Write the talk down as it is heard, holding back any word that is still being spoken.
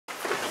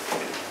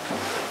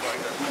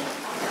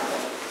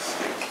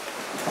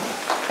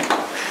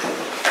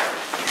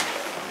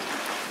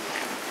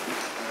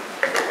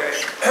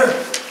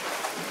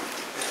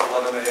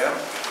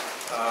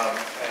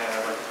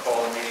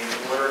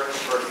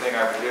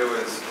do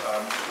is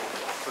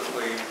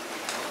quickly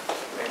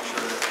make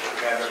sure that we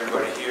have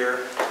everybody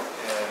here,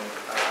 and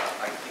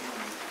I think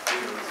we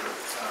do.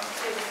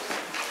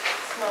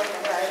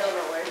 I don't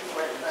know where he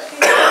went, but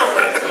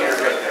Here's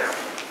right there.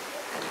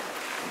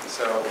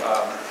 So,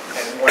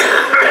 and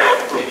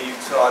maybe you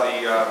saw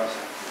the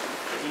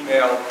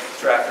email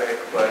traffic,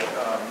 but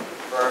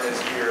Vern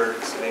is here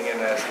sitting in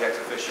as the ex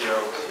officio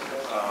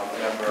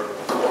member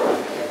for the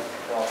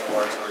Wallingford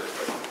Water Authority.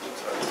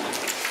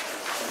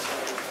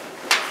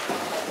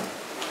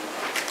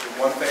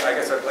 One thing, I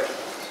guess I'd like to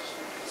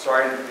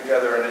start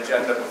together an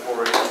agenda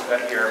before we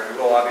get here. We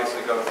will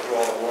obviously go through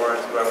all the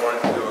warrants, but I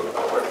wanted to do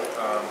a quick,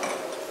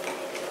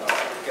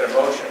 get a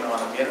motion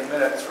on the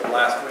minutes from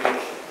last week,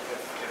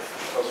 if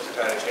folks have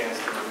had a chance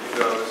to review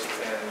those,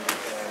 and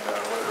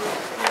whether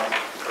someone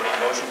put a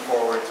motion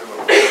forward to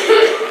approve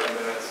the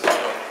minutes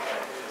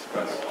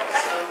discuss.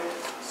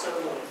 So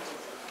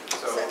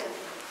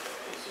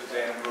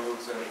Suzanne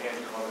moves and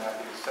Angela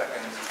Matthews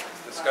seconds.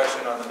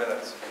 Discussion on the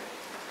minutes.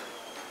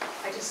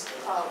 I just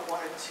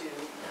wanted to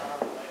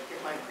give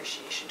my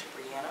appreciation to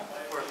Brianna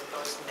for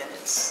those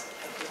minutes.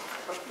 I think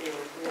they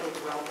were really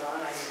well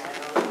done. I mean, I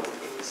know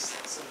there was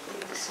some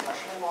heated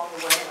discussion along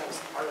the way, and I was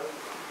part of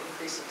the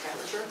increase in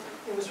temperature.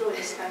 It was really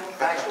just kind of a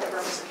factual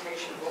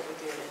representation of what we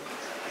did, and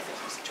I think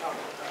it was a job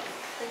well done.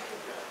 Thank you.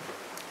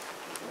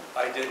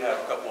 I did have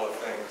a couple of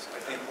things.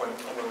 I think when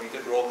we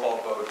did roll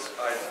call votes,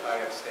 I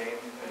abstained,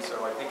 and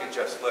so I think it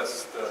just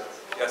lists the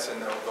yes and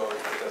no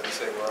votes. It doesn't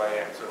say where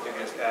I am. So if you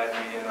can just add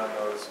me in on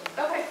those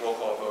roll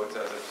call votes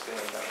as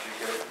abstained, that would be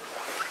good.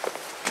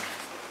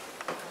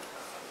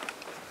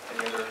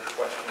 Any other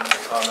questions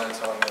or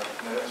comments on the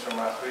minutes from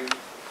last week?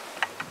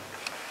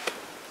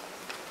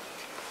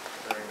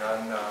 Hearing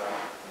none,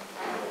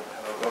 we'll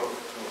have a vote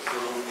to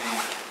approve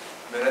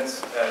the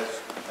minutes as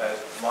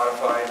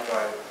modified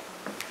by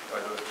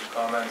those two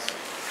comments.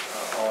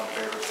 All in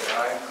favor say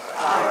aye.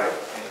 Aye.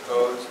 Any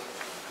opposed?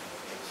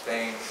 Any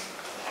abstained?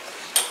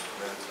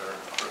 Minutes are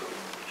approved.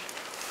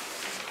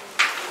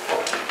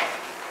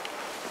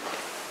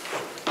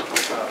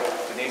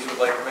 Denise would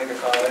like to make a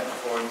comment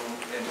before we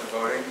move into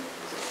voting.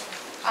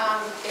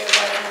 There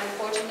was an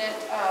unfortunate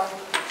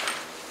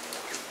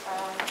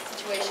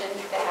situation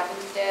that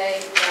happened today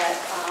that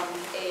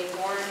a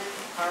warrant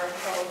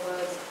article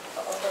was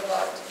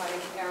overlooked by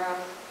an error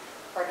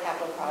for a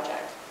capital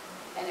project,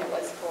 and it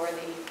was for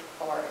the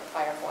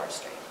fire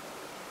forestry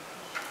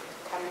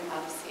coming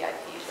out of CIP,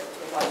 but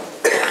it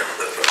wasn't.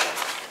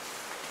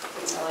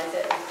 Didn't realize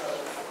it until it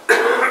was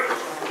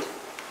adjourned.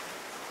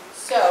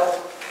 So,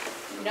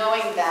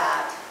 knowing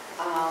that,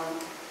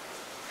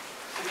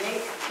 to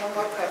make one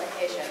more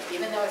clarification,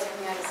 even though it's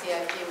coming out of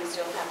CIP, we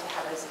still have to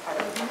have it as part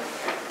of the public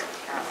hearing.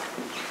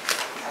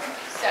 Okay.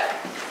 So,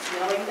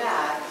 knowing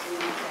that, we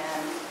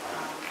can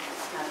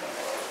not go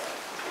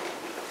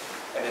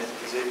forward. And is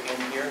it in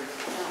here?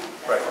 No,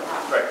 Right, that's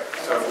not. right. It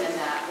So wasn't in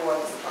that or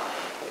the slide.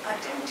 I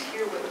didn't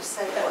hear what you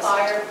said. The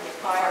fire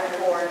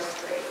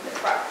forestry, the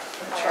truck.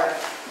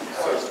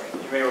 So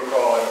you may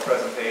recall in the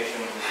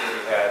presentation that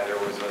we had, there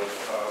was a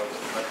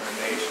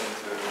recommendation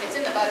to... It's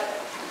in the budget.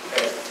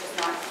 It's just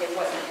not, it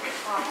wasn't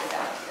talked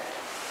about today.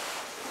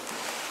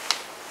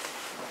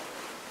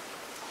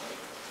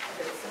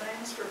 Okay, can I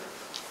ask for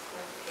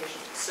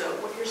clarification? So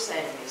what you're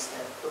saying is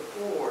that the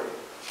board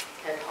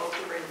had hoped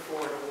to bring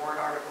forward a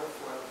warrant article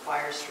for a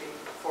forestry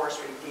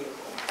vehicle.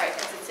 Right,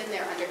 because it's in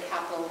there under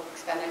capital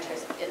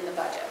expenditures in the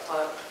budget.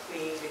 But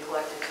we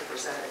neglected to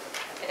present it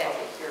at the Today.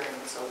 public hearing,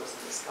 and so it was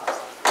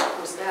discussed.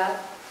 Was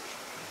that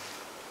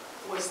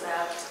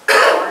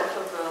part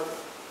of the,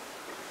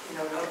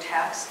 no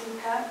tax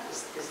impact?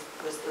 Was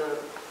the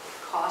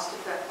cost of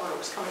that, oh, it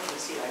was coming from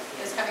the CIP.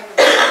 It was coming from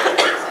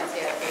the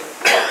CIP.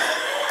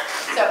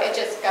 So it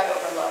just got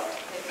overlooked.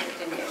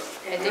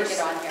 It didn't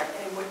get on here.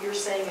 And what you're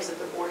saying is that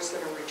the board is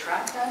going to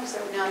retract that? Is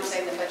that what No, I'm you're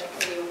saying the budget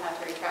committee will have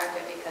to retract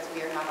it because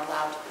we are not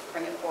allowed to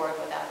bring it forward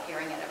without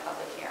hearing it at a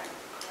public hearing.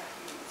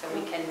 So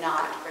we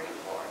cannot bring it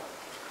forward.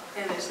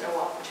 And there's no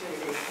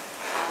opportunity.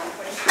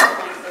 According to the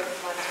plans, there was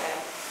one today.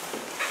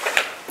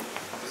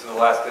 This is the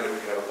last day that we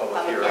can have a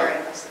public Public hearing.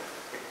 hearing.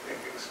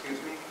 Excuse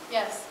me?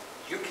 Yes.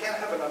 You can't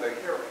have another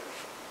hearing.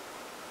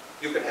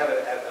 You can have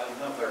it at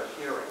another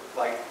hearing,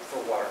 like for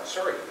water and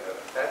sewer, you can have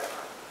it at that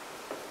time.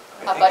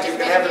 A budget You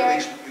can have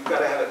hearing? you've got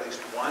to have at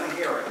least one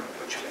hearing,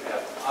 but you can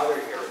have other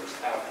hearings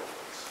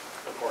afterwards,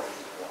 according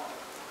to the law.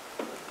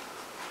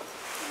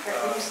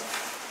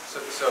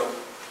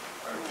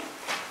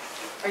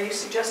 Are you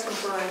suggesting,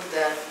 Vern,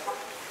 that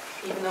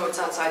even though it's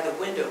outside the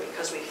window,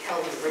 because we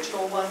held the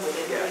original one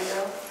within the Yes.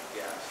 window?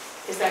 Yes.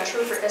 Is that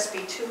true for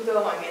SB2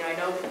 though? I mean,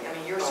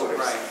 you're sort of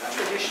right.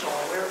 traditional,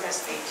 and we're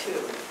SB2.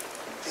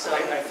 So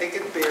I think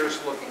it bears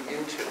looking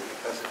into,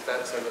 because if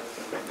that's an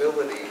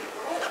ability,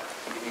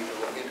 you need to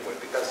look into it.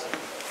 Because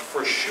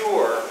for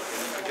sure, in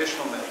the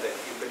traditional method,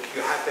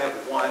 you have to have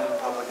one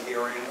public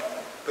hearing,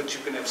 but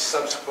you can have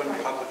subsequent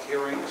public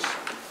hearings.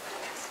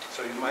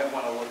 So you might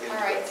want to look into it.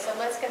 All right, so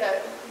let's get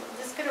a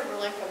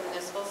ruling from the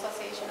Municipal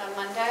Association on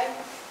Monday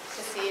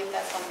to see if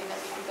that's something that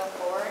we can go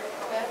forward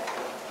with.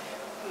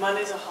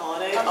 Monday's a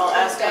holiday, On I'll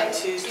ask on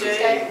Tuesday?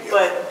 Tuesday,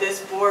 but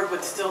this board would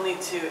still need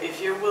to,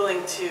 if you're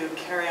willing to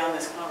carry on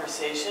this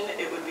conversation,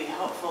 it would be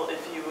helpful if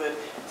you would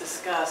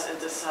discuss and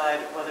decide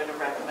whether to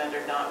recommend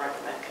or not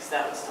recommend, because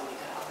that would still need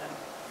to happen.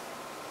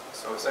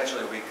 So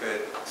essentially, we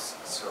could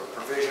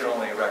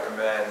provisionally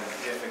recommend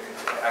if it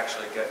could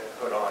actually get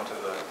put onto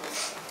the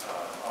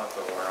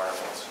warrant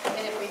articles.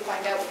 And if we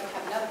find out we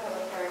can have another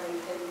public hearing, we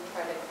can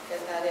try to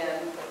get that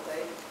in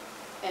quickly.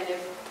 And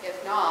if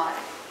not,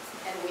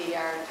 and we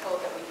are told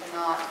that we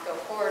cannot go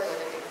forward with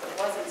it because it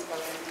wasn't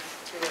spoken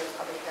to a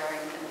public hearing,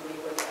 then we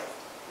would have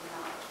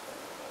not.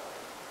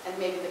 And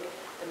maybe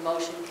the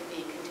motion could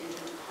be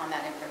contingent upon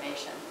that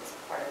information as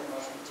part of the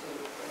motion to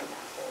bring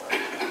that forward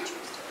on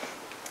Tuesday.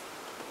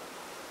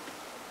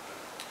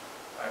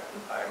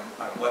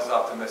 I'm less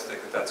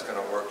optimistic that that's going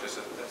to work,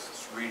 just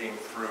as reading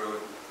through,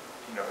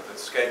 the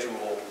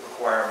schedule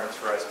requirements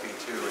for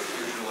SB2 is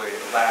usually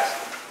the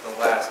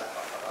last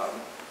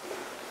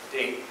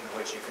date in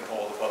which you can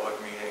hold a public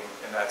meeting,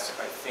 and that's,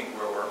 I think,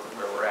 where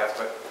we're at,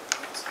 but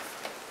that's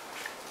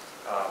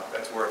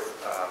it's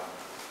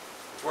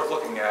worth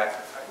looking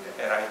at,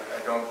 and I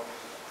don't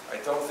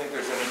think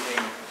there's anything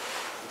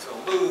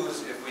to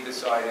lose if we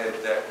decided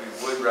that we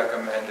would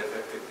recommend if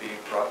it could be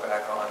brought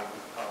back on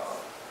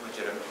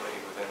legitimately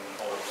within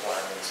all the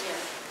requirements.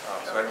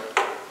 Yeah.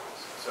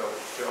 So,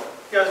 Joe?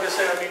 Yeah, I was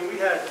going to say, we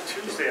had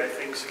Tuesday, I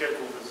think,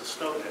 scheduled as a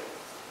snow day.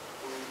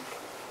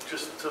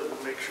 Just to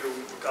make sure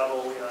we got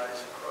all the i's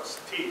and cross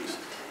the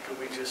t's. Could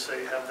we just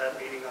say, have that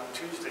meeting on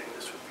Tuesday, and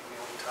this would be the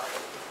only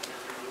topic?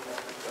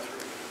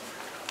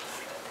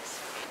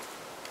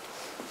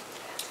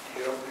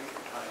 You don't think,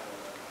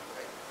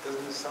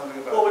 doesn't this something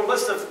about? Well, we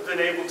must have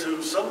been able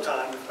to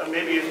sometime.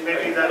 Maybe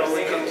that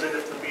only comes in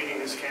if the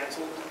meeting is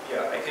canceled.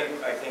 Yeah, I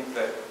think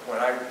that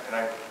when I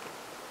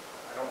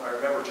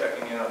remember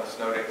checking in on the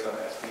snow dates on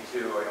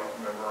SB2. I don't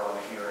remember on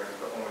the hearings,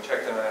 but when we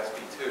checked in on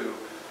SB2,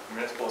 the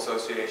Municipal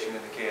Association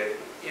indicated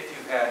if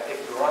you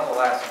were on the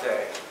last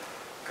day,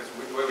 because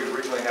the way we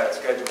originally had it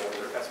scheduled,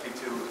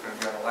 SB2 was going to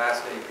be on the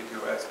last day you could do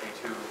an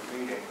SB2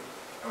 meeting.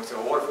 And we said,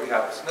 well, what if we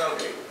have a snow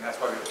date? And that's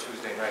why we have a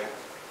Tuesday night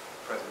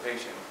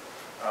presentation.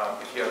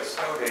 If you have a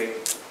snow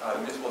date,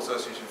 the Municipal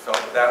Association felt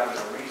that was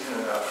a reason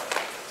enough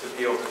to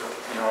be able to,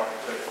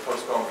 to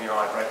postpone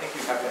beyond. But I think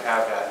you have to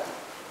have that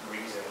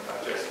reason,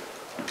 not just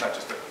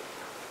an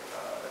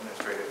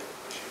administrative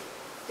issue.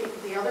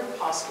 The other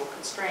possible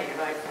constraint,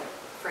 and I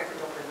frankly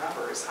don't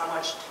remember, is how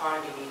much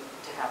time you need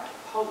to have to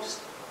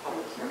post a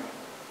public hearing.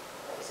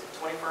 Is it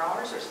 24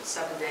 hours or is it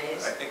 7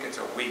 days? I think it's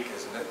a week,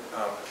 isn't it?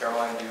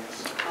 Caroline, do you?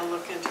 I'll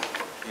look into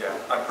it. Yeah,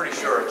 I'm pretty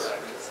sure it's.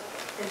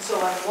 And so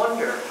I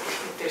wonder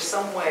if there's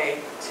some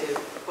way to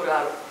put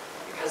out,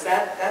 because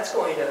that's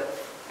going to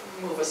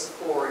move us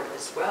forward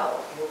as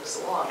well, move us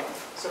along.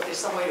 So if there's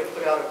some way to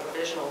put out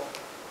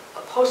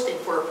a posting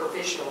for a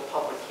provisional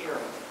public hearing.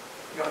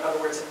 In other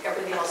words, if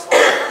everything else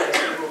falls in place,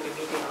 we will be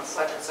meeting on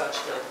such and such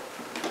to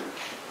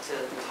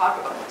talk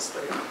about this.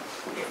 But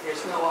if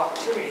there's no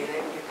opportunity,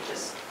 then you could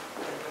just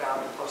put out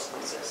a post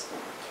that says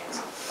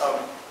cancel.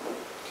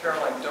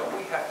 Caroline, don't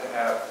we have to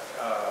have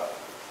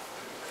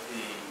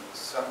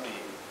the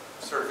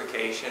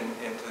certification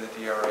into the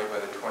DRA by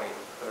the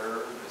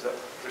 23rd?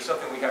 There's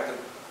something we have to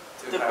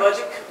The have?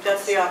 budget,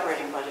 that's the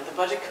operating budget. The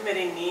budget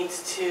committee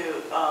needs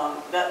to,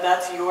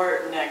 that's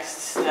your next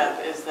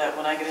step, is that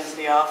when I get into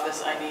the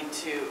office, I need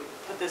to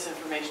put this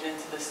information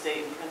into the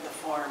state and print the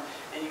form,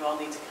 and you all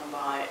need to come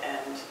by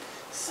and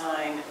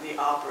sign the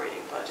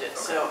operating budget.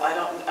 Okay. So I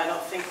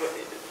don't think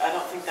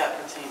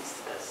that pertains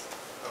to this.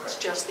 It's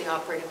Okay. just the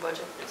operating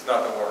budget. It's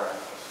not the warrant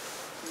articles.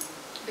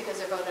 Because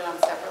they're voted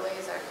on separately,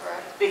 is that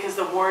correct? Because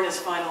the warrant is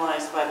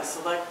finalized by the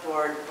select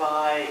board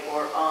by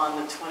or on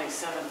the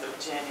 27th of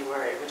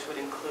January, which would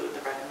include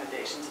the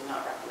recommendations and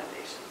not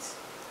recommendations.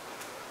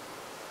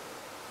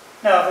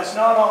 Now, if it's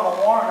not on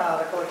the warrant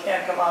article, it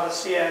can't come out of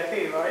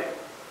CIP, right?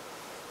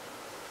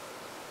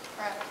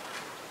 Correct.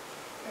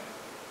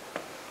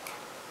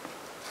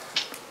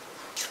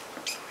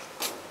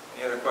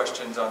 Any other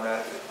questions on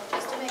that?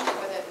 Just to make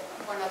sure that,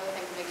 one other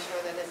thing to make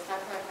sure that it's not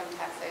coming from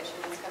taxation,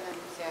 it's coming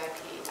from CIP,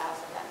 as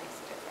that makes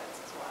a difference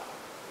as well,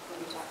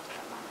 when you talk to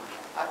them on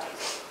that.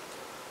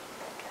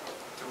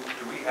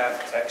 Do we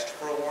have text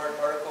for a warrant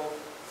article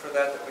for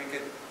that we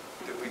can,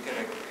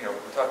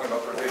 we're talking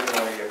about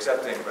provisionally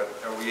accepting, but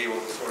are we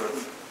able to sort of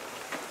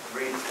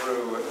read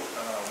through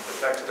the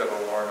text of a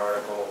warrant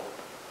article?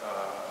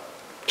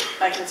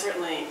 I can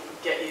certainly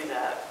get you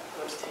that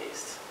post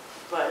haste,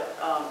 but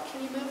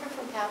Can you move it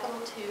from capital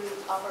to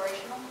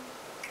operational?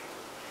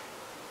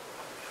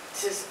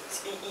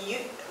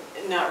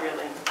 not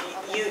really.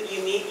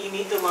 You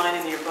need the line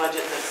in your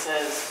budget that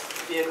says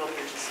vehicle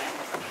purchasing.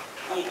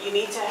 You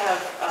need to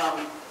have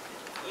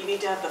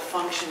the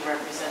function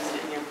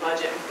represented in your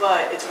budget,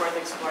 but it's worth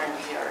exploring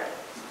with DRA.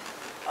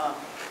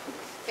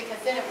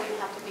 Because then it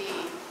wouldn't have to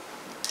be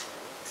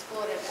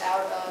exploded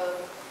out of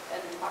and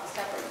talked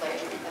separately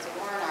as a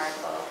warrant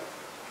article,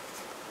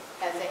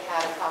 as they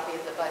had a copy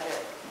of the budget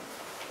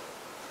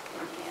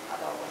in hand,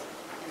 although it wasn't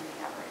in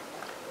the operating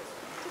budget.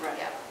 Right.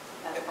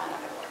 Yeah. And to find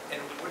out more.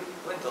 And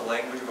wouldn't the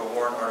language of a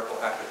warrant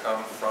article have to come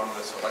from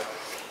the select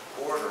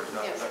board, or is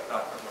not, Yes.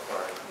 not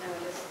required? No,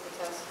 this is the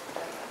test.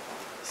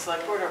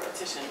 Select board or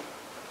petition?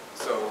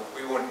 So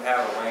we wouldn't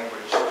have a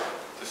language,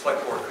 the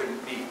select board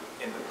couldn't meet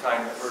in the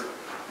time that we're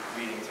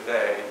meeting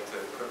today to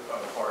put a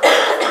warrant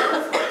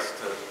for us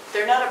to.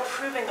 They're not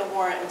approving the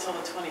warrant until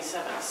the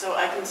 27th, so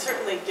I can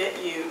certainly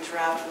get you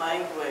draft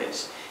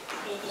language.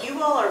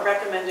 You all are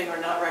recommending or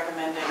not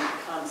recommending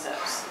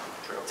concepts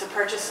to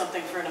purchase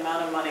something for an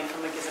amount of money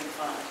from a given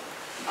fund.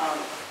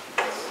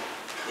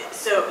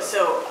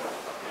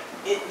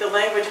 The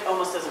language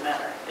almost doesn't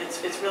matter.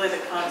 It's really the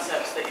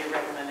concepts that you're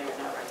recommending or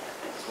not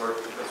recommending.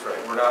 That's right.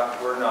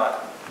 We're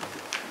not.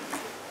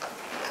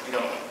 We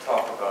don't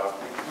talk about.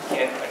 We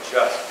can't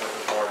adjust what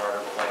the warrant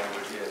article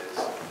language is.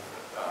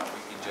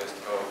 We can just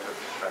vote to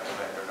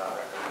recommend or not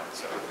recommend.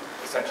 So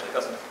essentially, it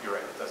doesn't. You're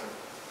right. It doesn't.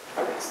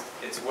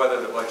 It's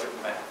whether the budget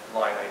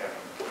line item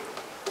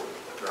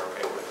that they're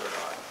okay with or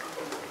not.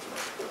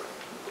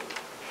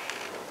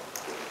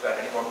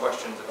 Any more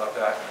questions about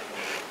that?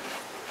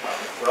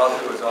 What I'll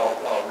do is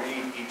I'll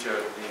read each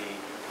of the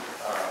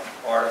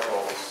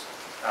articles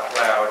out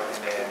loud,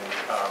 and then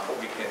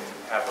we can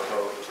have a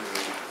vote to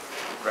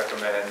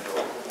recommend,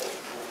 or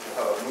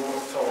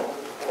move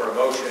or a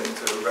motion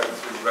to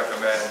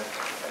recommend,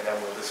 and then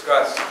we'll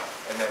discuss,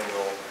 and then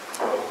we'll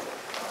vote.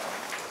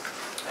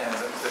 And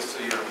just so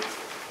you're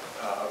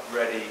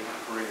ready,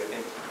 Maria, I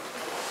think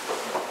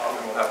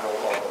often we'll have roll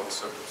call votes,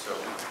 so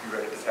be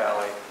ready to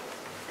tally.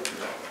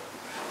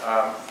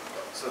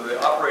 So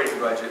the operating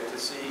budget, to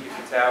see if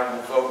the town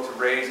will vote to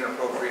raise and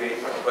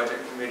appropriate the budget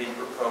committee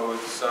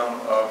proposed sum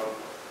of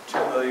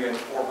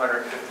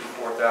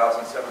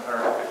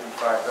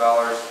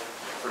 $2,454,755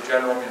 for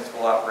general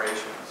municipal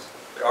operations.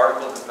 The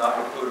article does not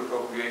include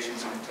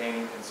appropriations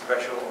contained in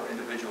special or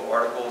individual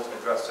articles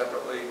addressed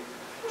separately.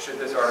 Should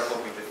this article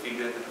be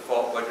defeated, the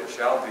default budget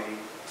shall be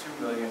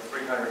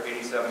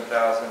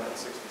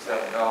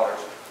 $2,387,067,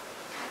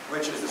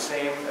 which is the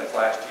same as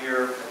last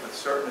year, with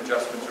certain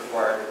adjustments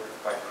required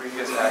by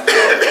previous action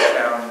of the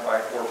town or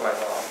by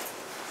law.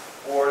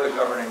 Or the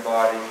governing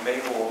body may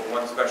hold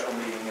one special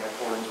meeting in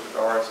accordance with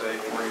RSA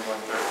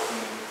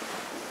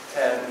 4113,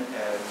 10,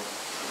 and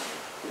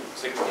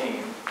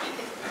 16.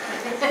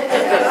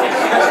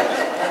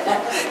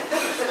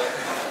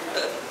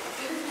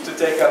 To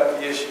take up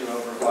the issue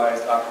of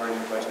revised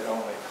operating budget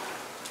only.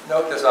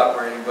 Note this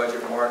operating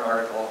budget warrant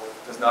article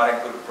does not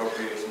include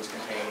appropriations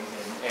contained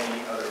in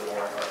any other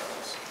warrant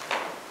articles.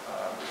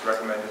 It's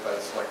recommended by the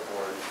select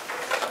board.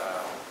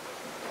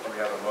 We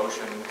have a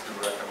motion to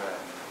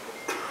recommend.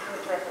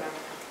 Recommend.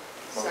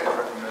 Motion to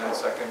recommend,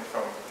 second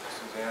from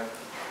Suzanne.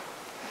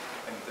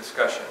 Any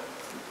discussion?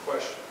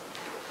 Question.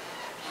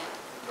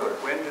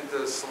 When did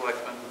the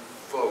selectmen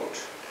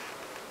vote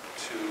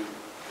to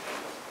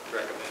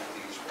recommend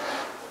these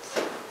warrants?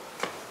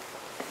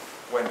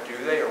 When do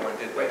they, or when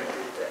did they? When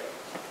did they?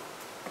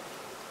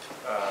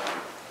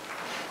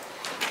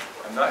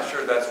 I'm not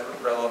sure that's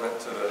relevant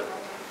to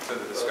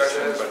the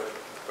discussion, Well,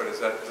 but is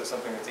that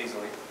something that's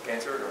easily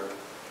answered, or?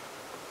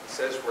 It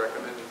says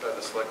recommended by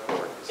the select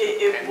board.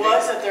 It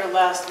was at their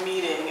last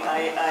meeting.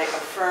 I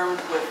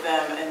affirmed with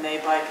them, and they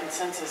by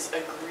consensus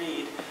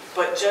agreed.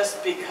 But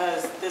just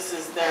because this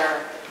is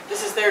their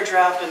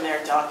draft and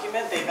their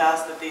document, they've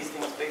asked that these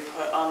things be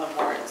put on the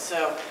warrant.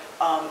 So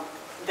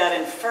that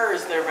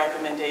infers their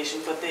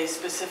recommendation, but they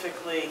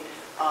specifically,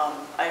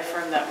 I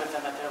affirmed that with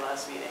them at their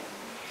last meeting.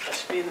 That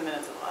should be in the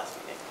minutes of the last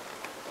meeting.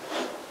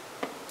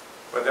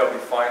 But they'll be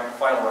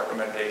final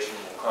recommendation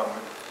will come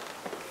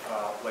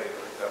later.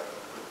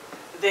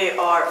 They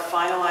are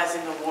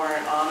finalizing the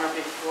warrant on or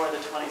before the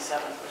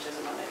 27th, which is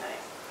a Monday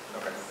night.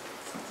 Okay.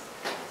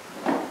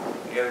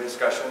 Any other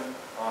discussion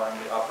on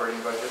the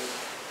operating budget?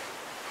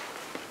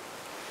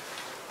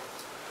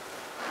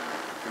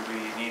 Do we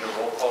need a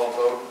roll call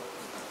vote?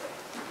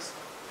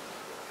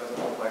 Doesn't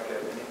look like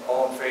it.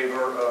 All in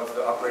favor of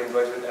the operating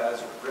budget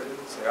as written,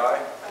 say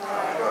aye.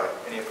 Aye.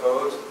 Any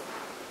opposed?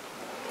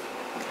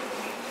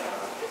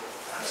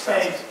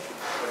 Abstain.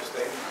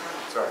 Abstain?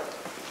 Sorry.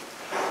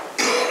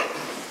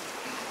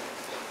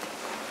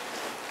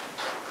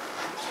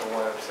 So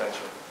one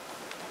abstention.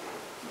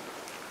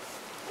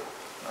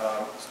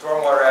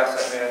 Stormwater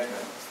asset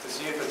management. To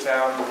see if the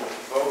town will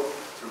vote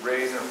to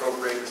raise and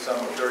appropriate the sum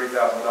of $30,000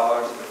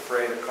 to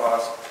defray the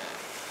cost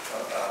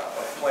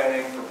of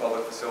planning for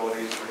public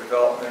facilities for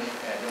development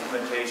and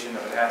implementation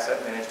of an asset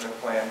management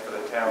plan for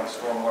the town's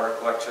stormwater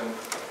collection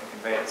and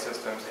conveyance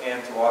systems,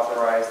 and to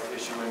authorize the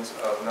issuance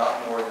of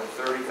not more than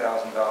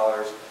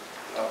 $30,000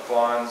 of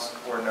bonds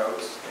or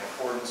notes in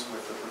accordance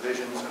with the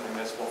provisions of the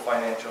Municipal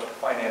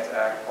Finance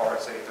Act,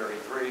 RSA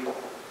 33,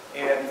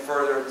 and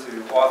further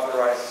to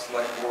authorize the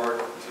select board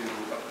to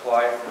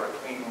apply for a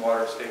clean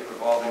water state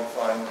revolving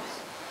fund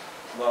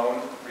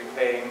loan,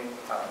 repayment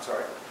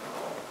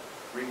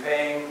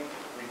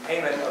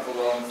of the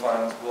loan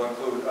funds will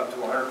include up to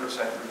 100%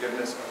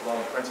 forgiveness of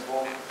loan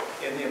principal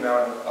in the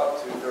amount of up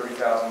to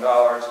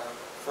 $30,000.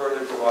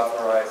 Further, to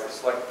authorize the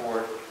select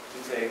board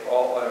to take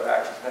all other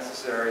actions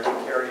necessary to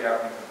carry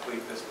out and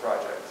complete this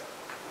project.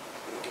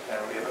 And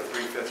we have a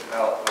 3/5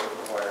 ballot vote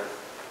required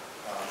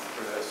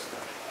for this.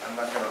 I'm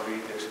not going to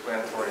read the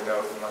explanatory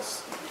note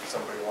unless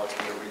somebody wants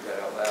me to read that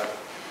out loud.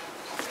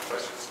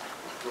 Questions?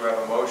 Do we have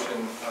a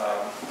motion?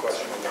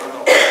 Question?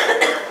 No.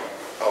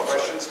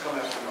 Questions come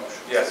after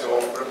motion. Yeah, so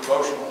a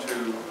motion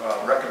to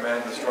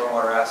recommend the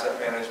stormwater asset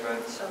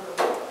management. So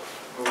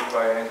Moved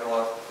by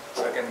Angela,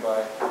 second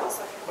by, I'll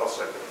second. I'll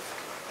second.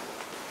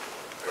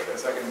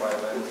 second by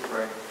Lynn to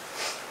bring.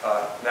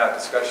 Now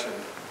discussion.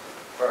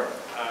 Vern.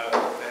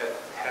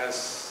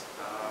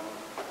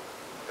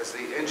 Has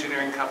the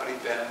engineering company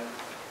been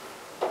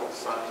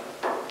signed?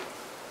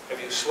 Have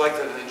you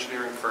selected an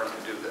engineering firm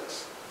to do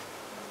this?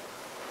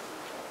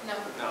 No,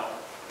 No.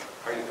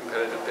 Are you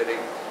competitive bidding?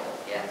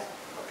 yes.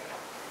 Okay.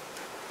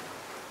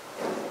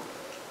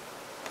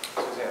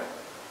 Suzanne.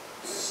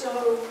 So,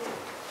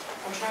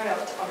 I'm trying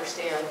to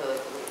understand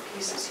the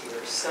pieces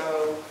here.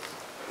 So,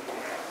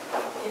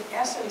 in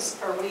essence,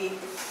 are we,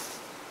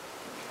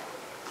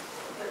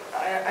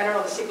 I don't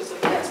know the sequence of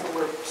events, but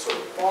we're sort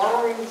of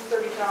borrowing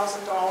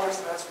 $30,000,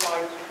 and that's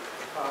why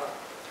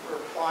we're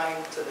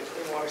applying to the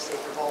Clean Water State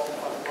Revolving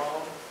Fund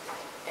loan.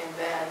 And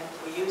then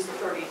we use the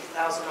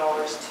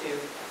 $30,000 to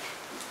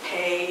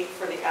pay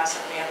for the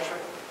asset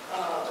management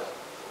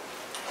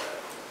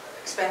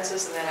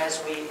expenses, and then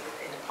as we,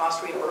 in a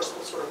cost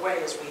reimbursable sort of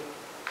way, as we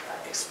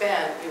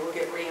expend, we will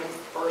get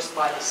reimbursed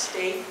by the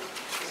state.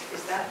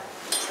 Is that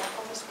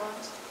how this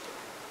runs?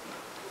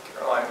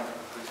 Caroline,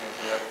 please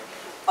answer that.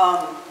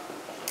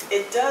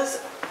 It does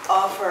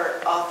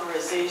offer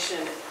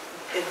authorization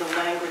in the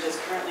language as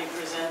currently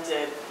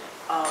presented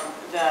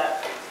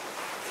that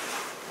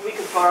we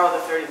could borrow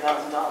the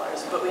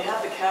 $30,000, but we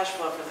have the cash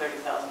flow for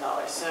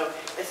 $30,000. So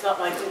it's not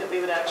likely that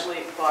we would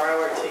actually borrow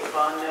or take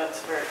bond notes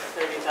for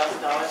 $30,000,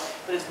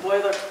 but it's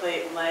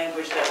boilerplate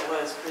language that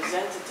was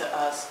presented to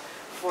us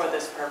for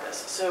this purpose.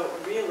 So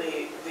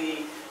really,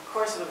 the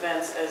course of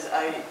events as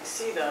I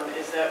see them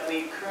is that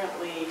we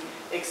currently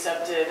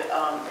accepted,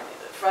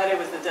 Friday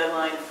was the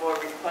deadline for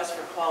requests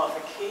for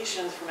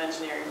qualifications from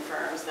engineering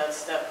firms, that's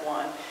step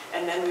one,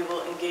 and then we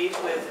will engage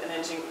with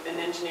an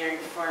engineering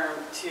firm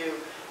to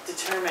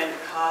determine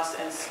cost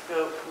and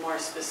scope more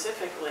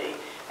specifically,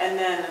 and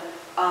then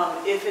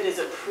if it is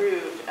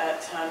approved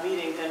at town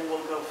meeting, then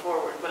we'll go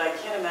forward. But I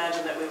can't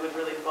imagine that we would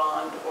really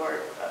bond, or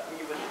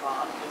you would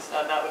bond, because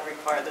that would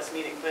require this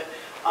meeting, but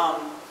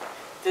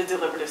the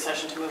deliberative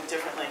session to move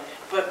differently.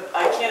 But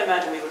I can't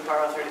imagine we would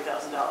borrow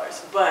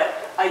 $30,000. But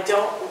I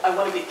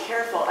want to be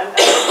careful. I'm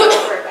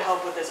looking for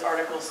help with this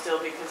article still,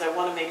 because I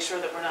want to make sure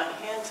that we're not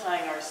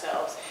hand-tying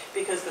ourselves,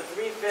 because the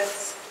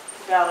 3/5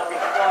 ballot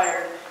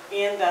required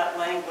in that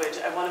language,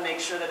 I want to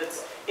make sure that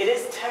it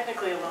is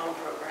technically a loan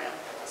program.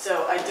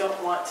 So I don't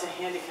want to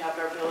handicap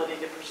our ability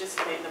to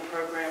participate in the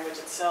program, which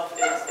itself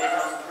is a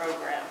loan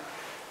program.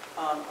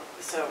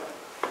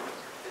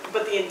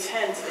 But the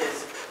intent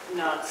is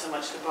not so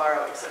much to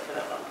borrow, except for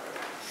that loan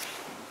program.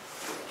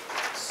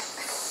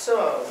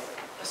 So,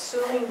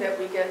 assuming that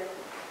we get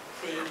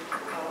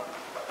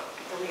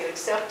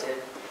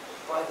accepted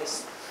by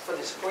this, for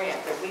this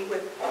grant, that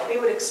we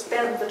would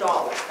expend the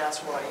dollars. That's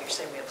why you're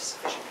saying we have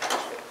sufficient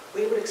cash.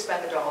 We would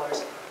expend the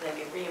dollars and then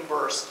get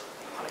reimbursed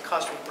on a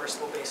cost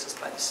reimbursable basis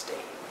by the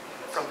state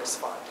from this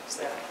fund. Is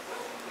that?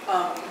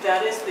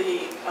 That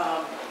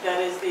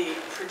is the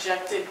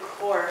projected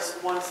course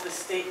once the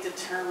state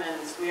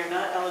determines. We are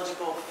not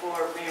eligible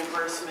for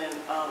reimbursement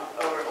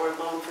or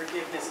loan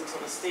forgiveness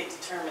until the state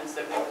determines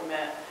that we've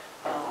met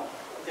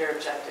their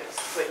objectives.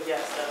 But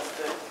yes, that's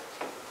the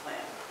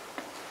plan.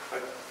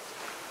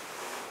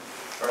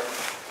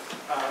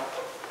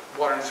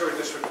 Water and Sewer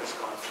District has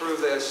gone through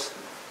this.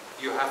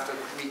 You have to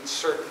meet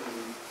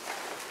certain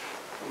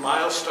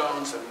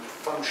milestones and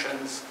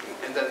functions,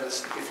 and then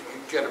if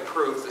you get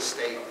approved, the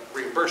state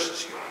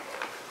reimburses you.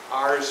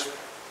 Ours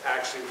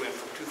actually went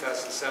from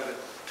 2018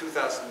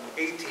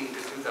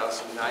 to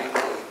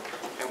 2019,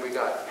 and we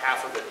got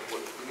half of it.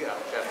 We got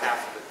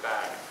half of it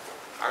back.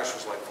 Ours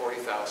was like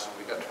 40,000.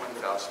 We got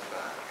 20,000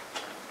 back.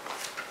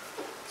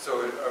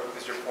 So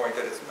is your point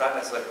that it's not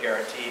necessarily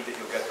guaranteed that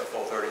you'll get the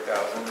full 30,000?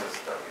 Is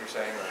that what you're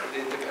saying?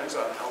 It depends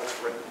on how it's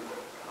written.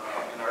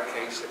 In our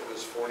case, it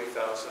was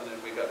 40,000,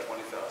 and we got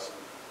 20,000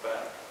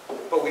 back.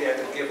 But we had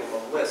to give them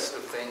a list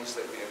of things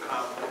that we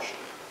accomplished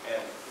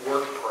and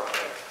work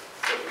product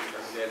that we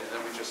turned in, and then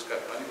we just got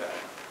money back.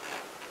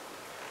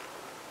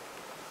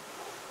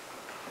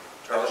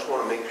 I just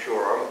want to make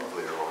sure I'm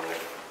clear on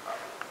it.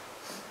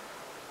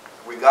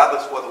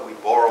 Regardless whether we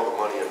borrow the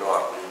money or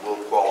not, we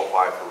will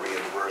qualify for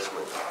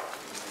reimbursement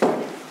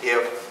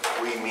if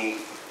we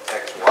meet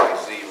X, Y,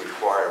 Z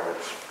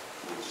requirements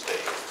from the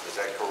state. Is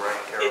that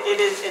correct, Carol? It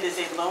is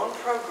a loan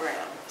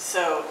program.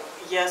 So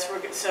yes, we're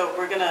going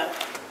to.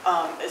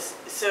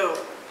 So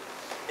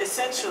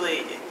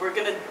essentially, we're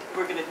gonna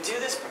do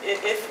this,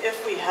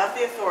 if we have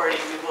the authority,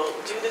 we will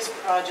do this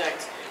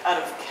project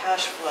out of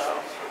cash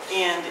flow.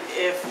 And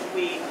if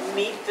we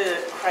meet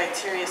the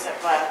criteria set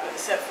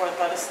forth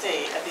by the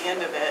state at the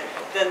end of it,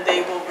 then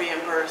they will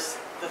reimburse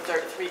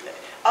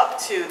up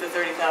to the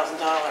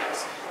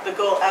 $30,000. The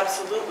goal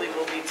absolutely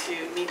will be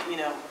to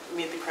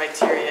meet the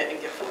criteria and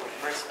get full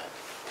reimbursement.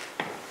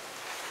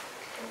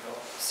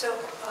 So,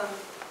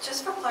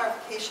 just for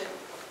clarification,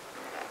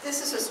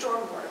 this is a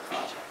stormwater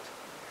project.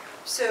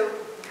 So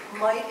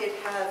might it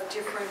have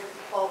different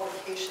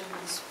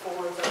qualifications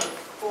for the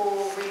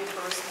full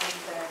reimbursement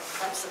than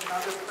perhaps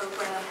another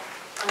program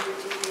under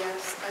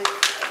DES?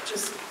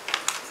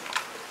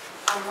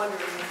 I'm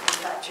wondering if in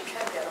fact you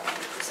can get 100%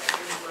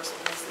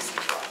 reimbursement as this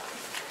is done.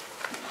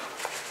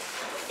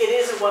 It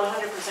is a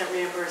 100%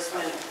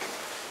 reimbursement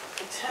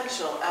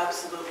potential,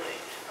 absolutely.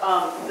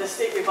 The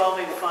state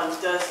revolving fund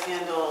does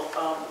handle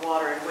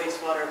water and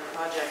wastewater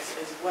projects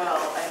as well.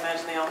 I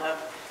imagine they all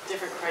have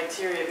different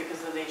criteria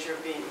because of the nature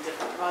of being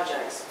different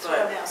projects. That's what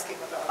I'm asking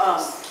about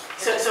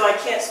this. So I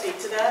can't speak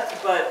to that,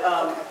 but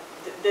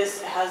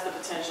this has the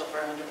potential for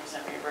 100%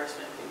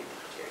 reimbursement if we meet the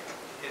criteria.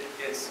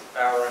 It's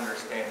our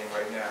understanding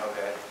right now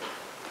that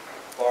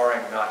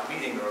barring not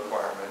meeting the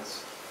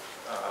requirements,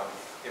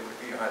 it would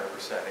be 100%.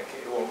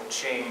 It won't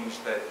change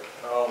that,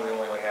 we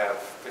only have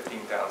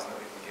 15,000 that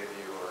we can give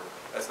you, or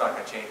that's not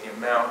going to change. The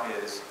amount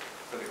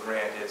for the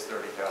grant is $30,000.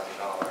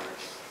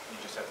 You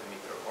just have to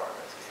meet the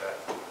requirements. Is that?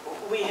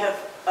 We have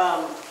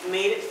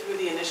made it through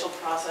the initial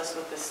process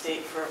with the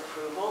state for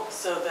approval,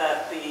 so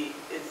that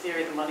in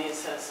theory, the money is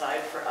set aside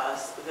for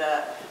us,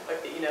 that,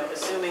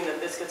 assuming that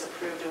this gets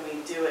approved and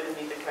we do it and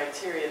meet the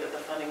criteria, that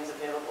the funding is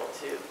available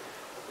to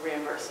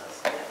reimburse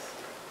us, yes.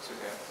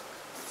 Suzanne?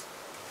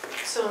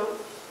 So,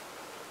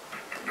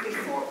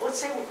 let's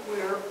say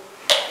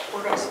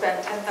we're going to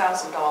spend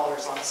 $10,000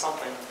 on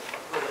something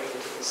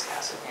related to this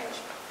asset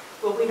management.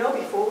 Will we know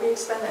before we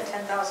expend that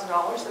 $10,000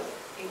 that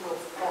it will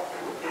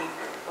be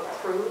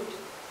approved?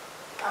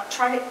 I'm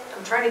trying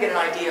to get an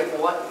idea of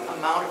what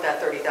amount of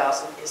that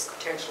 $30,000 is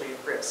potentially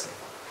at risk.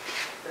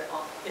 That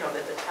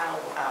the town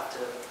will have to.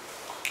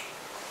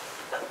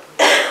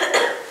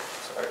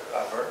 Sorry,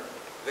 Bert?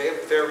 They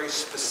have very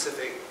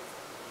specific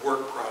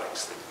work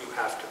products that you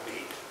have to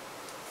meet.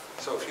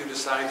 So if you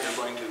decide you're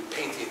going to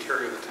paint the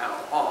interior of the town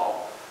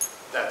hall,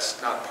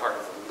 that's not part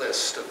of the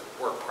list of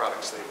work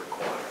products they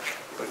require.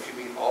 But if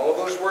you meet all of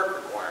those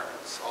work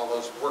requirements, all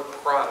those work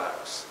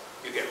products,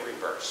 you get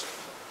reimbursed.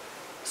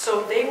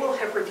 So they will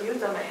have reviewed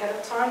them ahead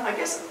of time? I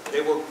guess.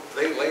 They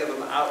lay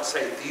them out and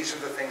say, these are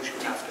the things you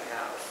have to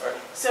have. Right.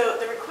 So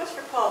the request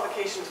for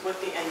qualifications with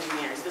the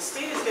engineers, the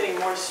state is getting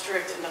more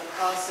strict in the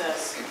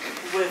process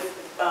with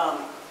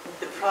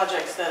the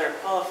projects that are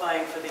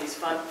qualifying for these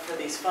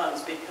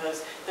funds,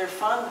 because they're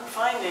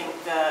finding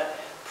that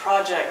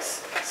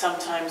projects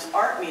sometimes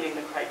aren't meeting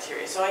the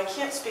criteria. So I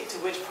can't speak to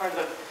which part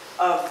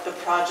of the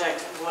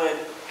project would,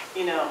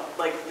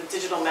 like the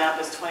digital map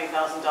is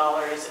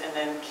 $20,000, and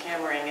then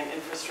cammering and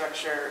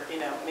infrastructure,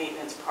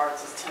 maintenance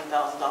parts is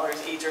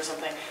 $10,000 each or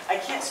something. I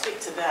can't speak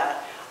to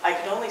that. I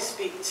can only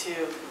speak to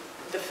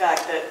the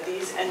fact that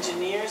these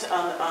engineers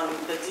on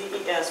the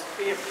DES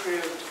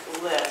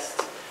pre-approved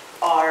list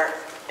are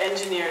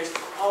engineers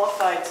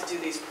qualified to do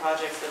these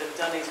projects that have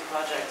done these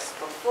projects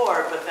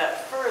before, but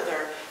that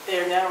further, they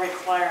are now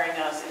requiring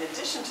us, in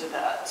addition to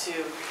that, to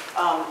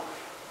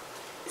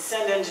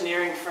send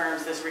engineering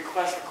firms this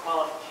request for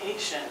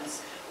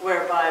qualifications,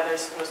 whereby they're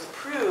supposed to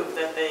prove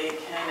that they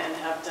can and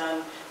have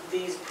done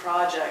these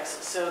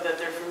projects so that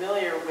they're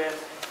familiar with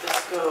the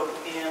scope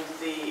and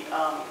the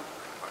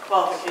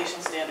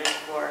qualification standards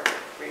for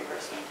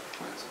reimbursement.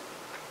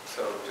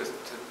 So just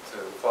to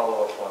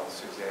follow up on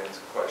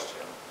Suzanne's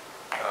question,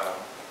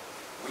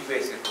 we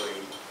basically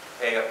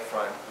pay up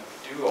front,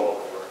 we do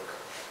all the work,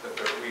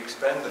 we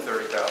expend the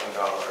 $30,000,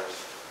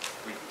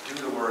 we do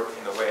the work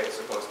in the way it's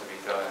supposed to be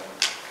done,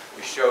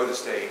 we show the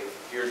state,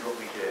 here's what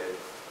we did,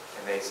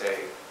 and they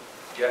say,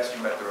 yes,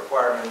 you met the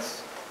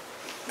requirements,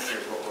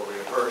 here's what we'll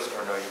reimburse,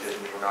 or no, you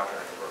didn't, we're not going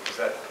to reimburse. Is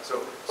that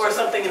so? Or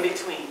something in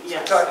between,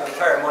 yes. So the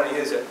entire money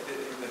is, the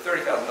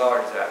 $30,000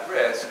 is at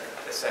risk,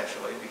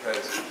 essentially,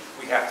 because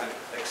we have to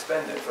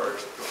expend it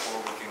first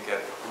before we can get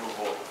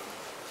approval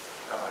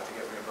to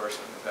get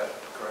reimbursement. Is that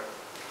correct?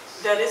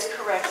 That is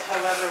correct.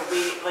 However,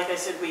 like I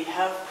said, we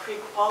have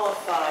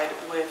pre-qualified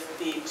with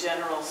the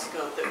general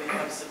scope that we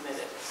have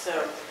submitted. So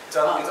it's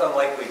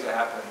unlikely to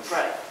happen.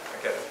 Right. I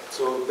get it.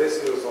 So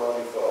basically, as long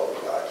as you follow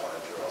the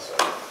guidelines, you're all set.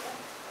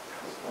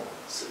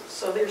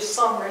 So there's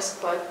some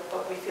risk, but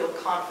we feel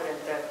confident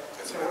that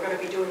we're going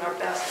to be doing our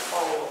best to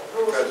follow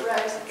the rules and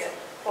regs and get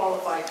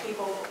qualified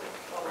people.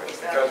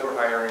 Because we're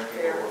hiring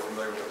people who are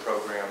familiar with the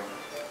program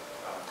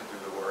to do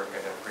the work and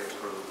have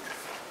pre-approved.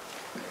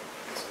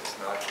 It's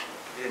not,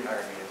 you didn't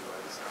hire me to do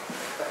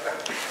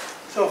it.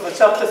 So if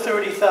it's up to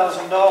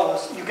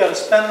 $30,000, you've got to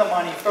spend the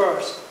money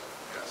first.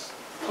 Yes.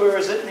 Where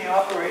is it in the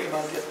operating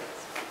budget?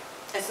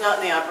 It's not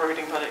in the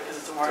operating budget because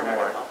it's a warrant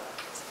article.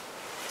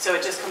 So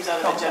it just comes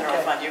out of the general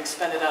fund. You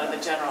expend it out of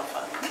the general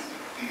fund.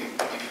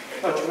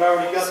 But you've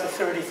already got the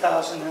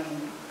 30,000 in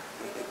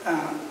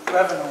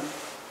revenue.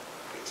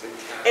 It's in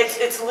cash.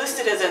 It's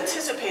listed as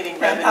anticipating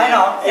And revenue. I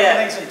know, Yeah,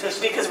 everything's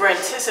anticipated. because we're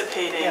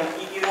anticipating,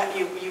 Yeah.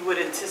 you would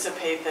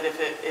anticipate that if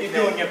it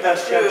You're doing your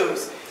best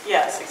approves. judgment.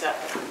 Yes,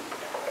 exactly.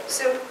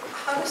 So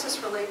how does this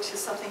relate to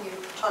something you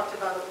talked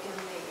about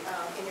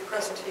in your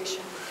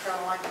presentation,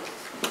 Caroline?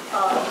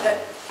 That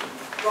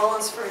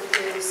Rollinsford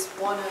is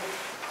one of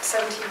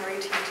 17 or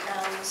 18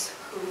 towns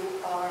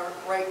who are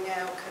right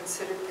now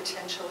considered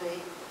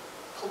potentially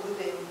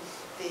polluting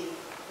the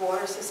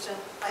water system.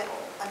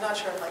 I'm not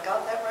sure if I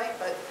got that right,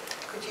 but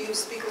could you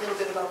speak a little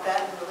bit about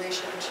that in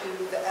relation to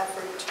the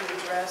effort to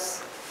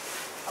address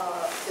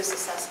this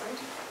assessment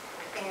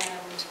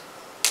and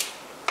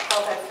how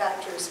that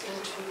factors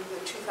into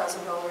the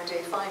 $2,000 a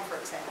day fine, for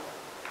example?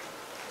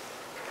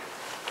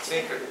 I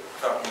think you're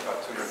talking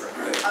about two different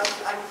things.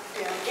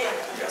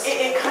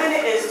 It kind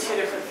of is two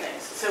different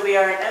things. So we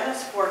are an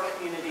MS4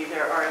 community.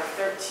 There are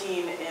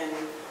 13 in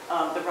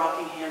the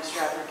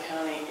Rockingham-Stratford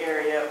County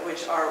area,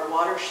 which are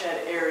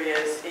watershed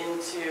areas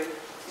into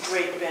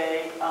Great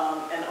Bay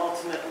and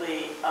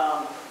ultimately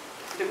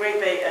the Great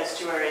Bay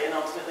estuary and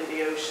ultimately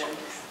the ocean.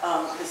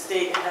 The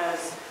state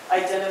has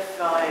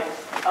identified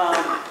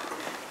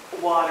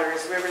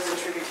waters, rivers and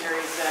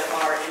tributaries that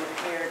are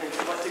impaired and to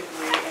what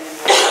degree and in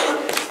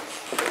what ways.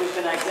 We've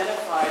been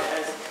identified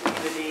as a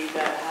community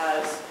that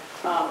has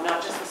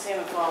not just the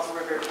Salmon Falls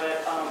River,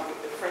 but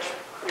Fresh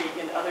Creek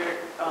and other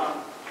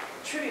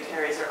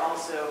tributaries are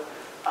also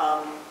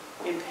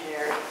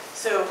impaired.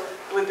 So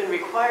we've been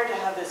required to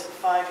have this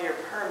 5-year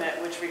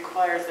permit, which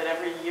requires that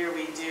every year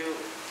we do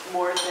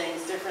more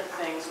things, different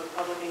things with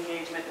public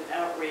engagement and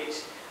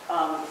outreach,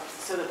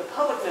 so that the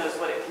public knows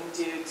what it can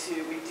do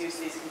to reduce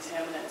these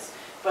contaminants.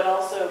 But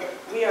also,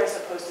 we are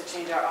supposed to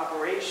change our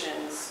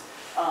operations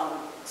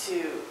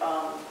to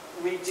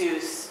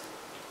reduce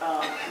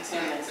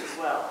contaminants as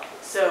well.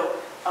 So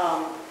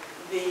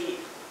the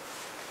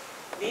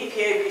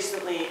EPA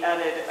recently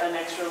added an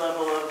extra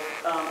level of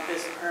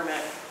this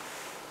permit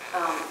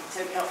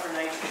to account for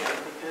nitrogen,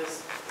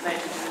 because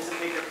nitrogen is a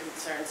bigger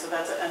concern. So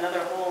that's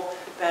another whole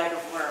bag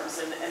of worms.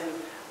 And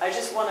I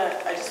just want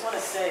to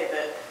say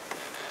that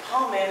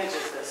Paul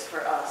manages this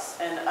for us,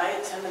 and I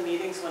attend the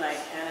meetings when I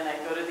can, and I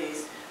go to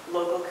these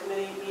local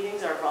committee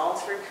meetings, our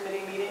volunteer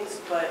committee meetings,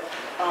 but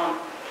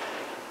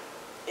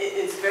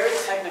it's very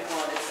technical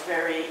and it's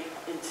very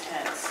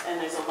intense, and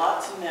there's a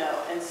lot to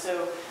know. And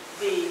so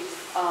the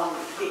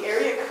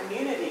area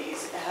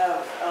communities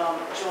have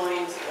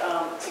joined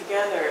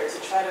together to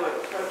try to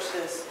approach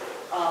this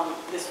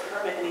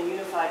permit in a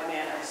unified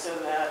manner, so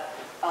that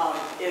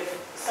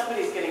if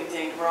somebody's getting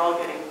dinged, we're all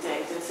getting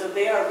dinged. And so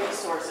they are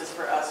resources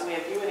for us, and we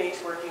have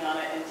UNH working on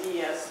it, and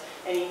DES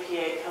and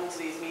EPA come to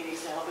these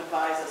meetings to help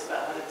advise us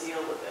about how to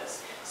deal with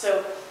this.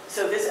 So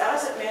this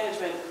asset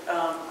management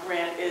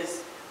grant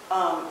is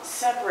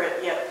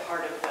separate yet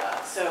part of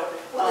that. So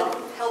will it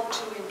help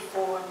to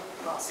inform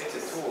process?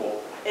 It's a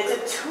tool. It's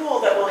a tool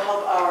that will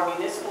help our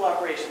municipal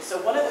operations.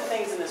 So one of the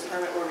things in this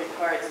permit we're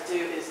required to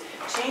do is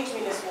change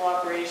municipal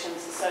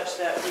operations such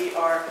that we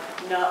are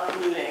not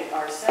polluting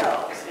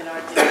ourselves in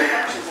our daily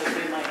functions as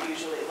we might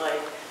usually.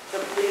 Like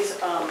the police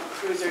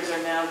cruisers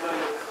are now going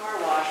to a car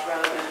wash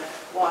rather than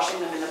washing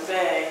them in a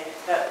bay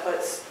that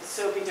puts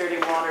soapy, dirty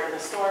water in the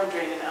storm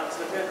drain and out to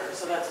the river.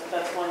 So that's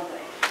one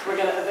thing. We're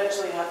going to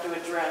eventually have to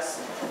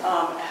address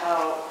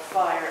how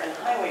fire and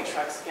highway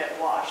trucks get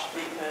washed,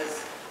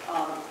 because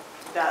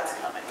that's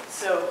coming.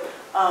 So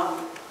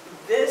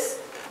this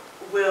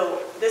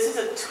is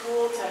a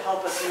tool to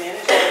help us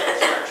manage our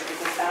infrastructure,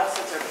 because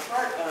assets are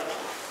part of,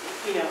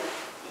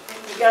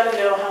 you got to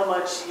know how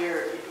much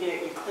you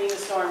clean the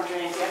storm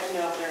drains, you have to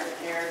know if they're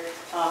impaired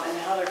and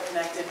how they're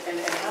connected, and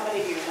how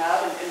many do you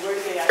have, and where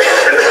do they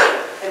actually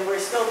go. And we're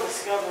still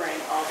discovering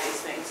all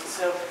these things.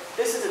 So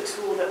this is a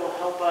tool that will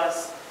help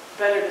us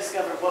better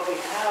discover what we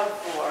have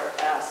for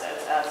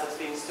assets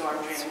being storm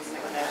drains and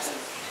the connections.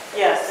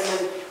 Yes, and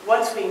then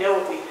once we know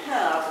what we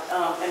have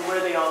and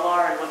where they all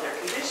are and what their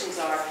conditions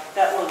are,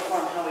 that will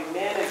inform how we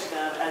manage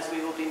them, as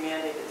we will be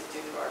mandated to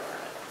do through our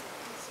permit.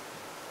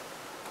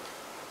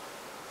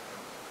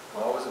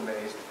 I'm always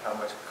amazed at how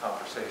much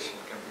conversation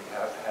can be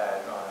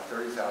had on a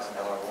 $30,000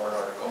 warrant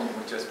article, and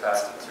we just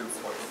passed a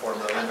 $4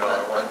 million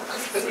one.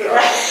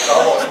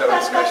 Almost no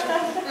discussion.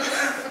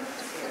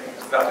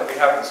 Not that we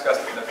haven't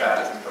discussed it in the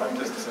past, but I'm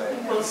just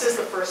saying. Well, this is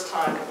the first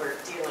time that we're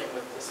dealing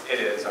with this. It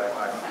is. And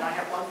I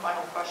have one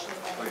final question.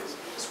 Please.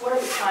 Just what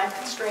are the time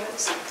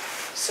constraints?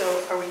 So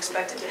are we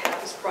expected to have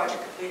this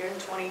project completed in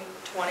 2020,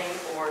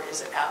 or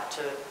is it apt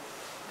to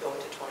go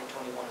into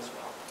 2021 as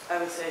well?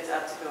 I would say it's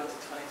apt to go into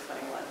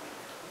 2021.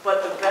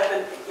 But the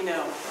revenue,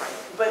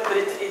 but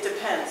it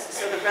depends.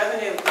 So the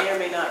revenue may or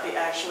may not be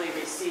actually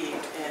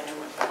received in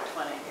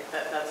 2020.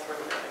 That's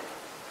where we're going.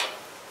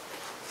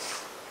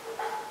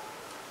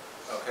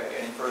 Okay,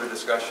 any further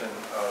discussion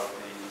of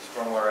the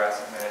stormwater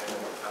asset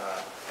management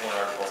warrant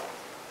article?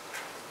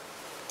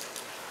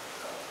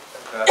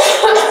 If that's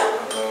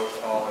a vote,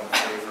 all in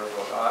favor,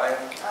 vote aye.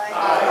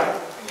 Aye.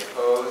 Any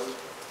opposed?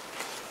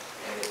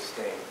 Any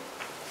abstained?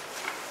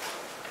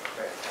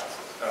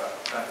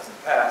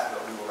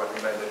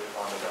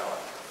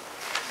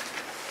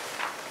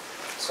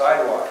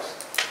 Sidewalks.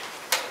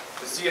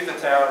 To see if the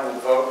town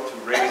will vote to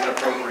raise and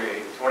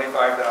appropriate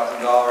 $25,000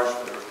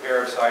 for the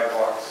repair of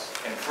sidewalks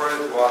and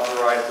further to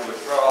authorize the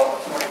withdrawal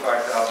of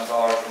 $25,000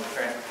 from the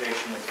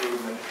Transportation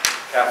Improvement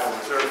Capital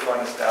Reserve Fund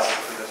established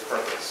for this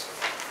purpose.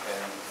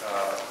 And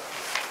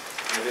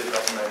it is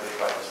recommended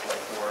by the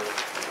select board.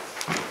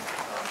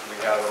 We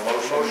have a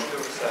motion. Motion to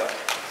accept.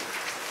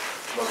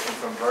 Motion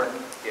from Burton.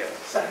 Yes.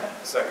 Second.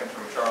 Second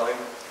from Charlie.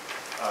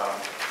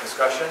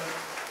 Discussion?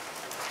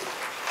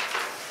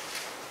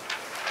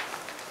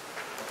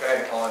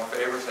 Okay, all in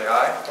favor, say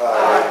aye.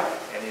 Aye.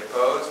 Any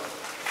opposed?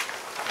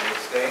 Any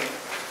abstain?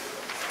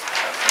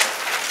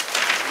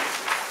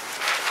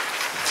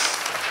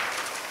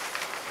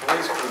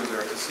 Police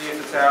cruiser, to see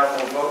if the town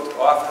will vote to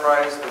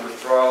authorize the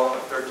withdrawal of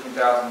 $13,000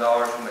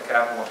 from the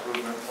Capital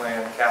Improvement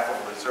Plan Capital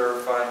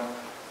Reserve Fund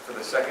for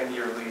the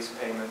second-year lease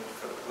payment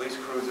for the police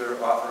cruiser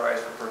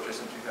authorized for purchase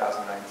in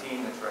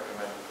 2019. It's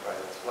recommended by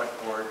the select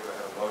board. Do I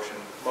have a motion?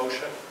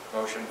 Motion.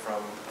 Motion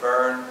from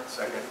Vern,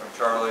 second from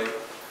Charlie.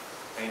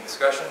 Any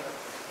discussion?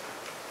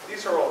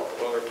 These are all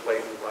boilerplate.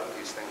 A lot of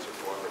these things are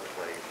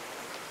boilerplate.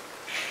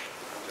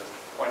 I'm just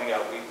pointing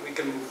out, we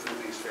can move through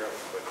these fairly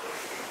quickly.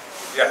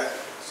 Yeah,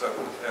 so,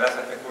 and that's,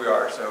 I think we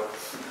are. So,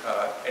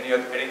 any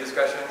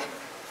discussion?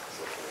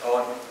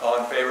 All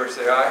in favor,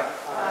 say aye.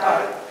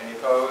 Aye. Any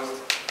opposed?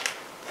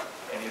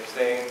 Any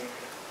abstain?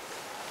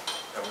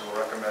 And we will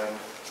recommend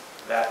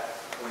that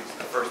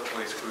the first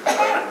police cruiser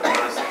item.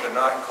 Notice that they're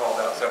not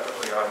called out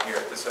separately on here.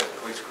 This says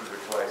police cruiser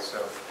twice. So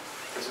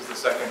this is the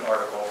second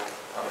article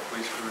on the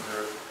police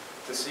cruiser.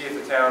 To see if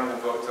the town will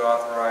vote to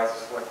authorize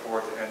the select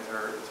board to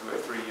enter into a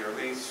 3-year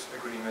lease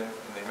agreement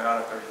in the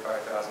amount of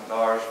 $35,000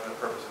 for the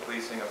purpose of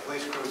leasing a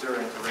police cruiser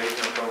and to raise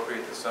and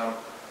appropriate the sum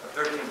of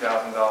 $13,000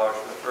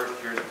 for the first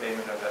year's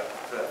payment of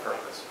for that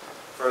purpose.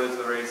 Further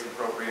to raise and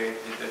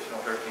appropriate the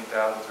additional $13,000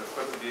 to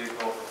equip the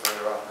vehicle for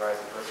further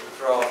authorizing the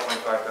withdrawal of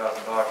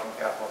 $25,000 from the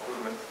Capital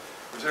Improvement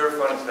Reserve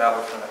Fund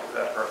established for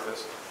that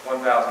purpose.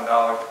 $1,000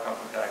 to come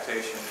from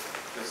taxation.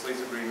 This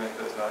lease agreement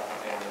does not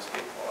contain an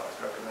escape clause.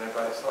 Recommended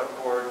by the select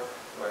board.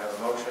 Do I have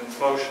a motion?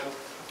 Motion.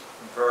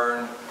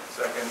 Vern,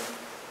 second.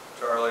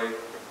 Charlie.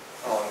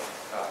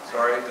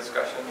 Sorry,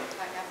 discussion?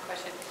 I have a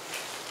question.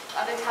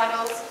 Are the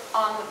titles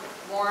on the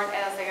warrant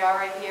as they are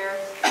right here,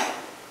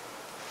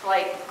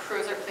 like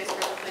cruiser, police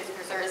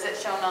cruiser, is it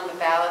shown on the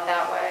ballot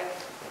that way?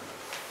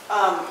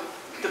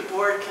 The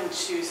board can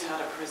choose how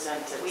to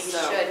present it. We So,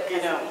 should,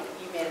 you because know,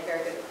 you made a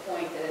very good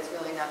point that it's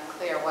really not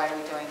clear why are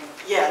we doing.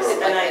 yes, Sure.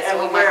 and Like this, I'm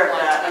we aware might of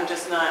that. want I'm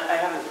just not,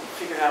 I haven't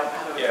figured out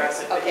how to Yeah.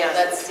 address it. But Okay, yes,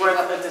 let's it's see worth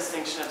what- a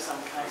distinction of some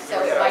kind.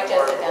 So Yeah, it might just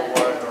Article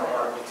identify. 1 or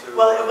Article 2.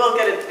 Well, it will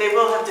get it, they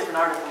will have different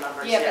article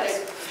numbers, Yeah, but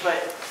yes. But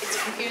It's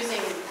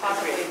confusing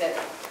possibly that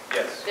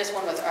Yes. this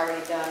one was already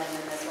done and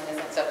then this one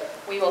isn't. So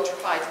we will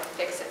try to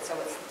fix it so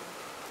it's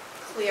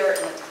clear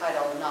in the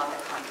title, not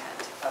the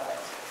content of it.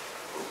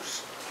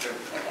 Oops. Good.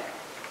 Okay.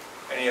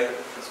 Any other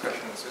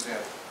discussion, Suzanne?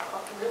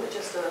 Really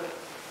just a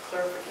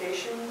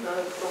clarification, the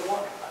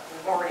one,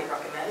 we've already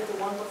recommended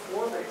the one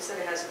before, but it said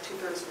it has a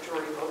 2/3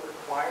 majority vote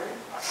required.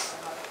 I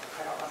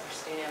don't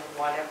understand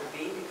why that would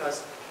be,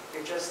 because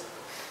you're just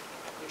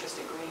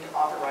agreeing to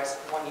authorize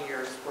 1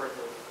 year's worth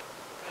of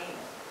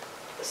payment.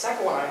 The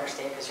second one I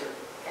understand because you're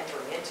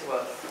entering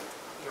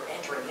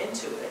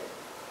into it,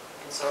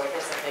 and so I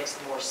guess that makes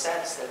more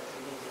sense that you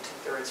need the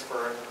 2/3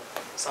 for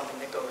something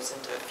that goes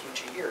into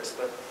future years,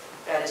 but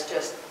that is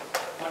just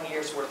 1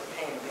 year's worth of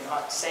payment. You're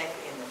not saying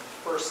in the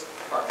first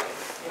part,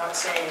 you're not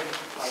saying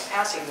by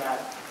passing that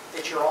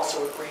you're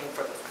also agreeing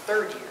for the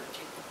third year. Do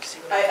you see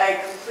what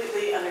I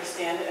completely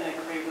understand it and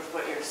agree with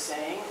what you're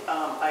saying.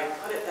 I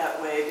put it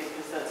that way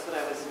because that's what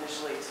I was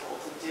initially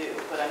told to do,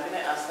 but I'm going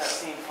to ask that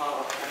same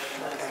follow-up question,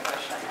 that's the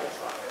question I had as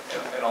well.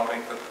 And I'll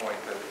make the point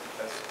that,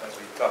 as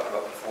we talked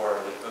about before,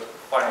 that the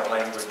final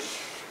language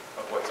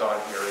of what's on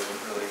here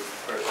isn't really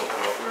critical to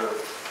what we're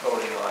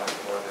voting on,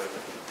 more the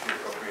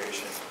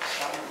appropriation.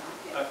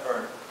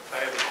 Vern? I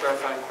have a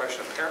clarifying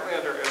question. Apparently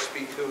under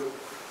SB2,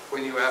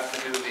 when you have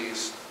to do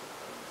these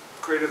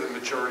greater than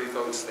majority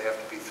votes, they have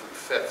to be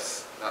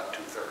 3/5, not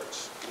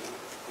 2/3.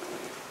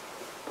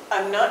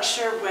 I'm not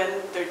sure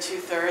when they're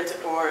 2/3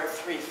 or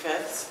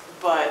 3/5,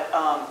 but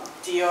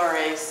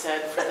DRA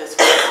said for this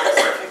one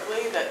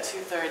specifically that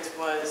 2/3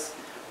 was,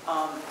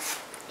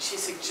 she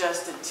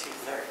suggested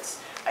 2/3.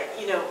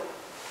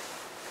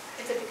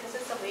 Is it because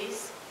it's a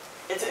lease?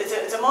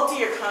 It's a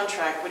multi-year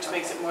contract, which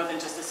makes it more than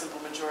just a simple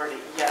majority,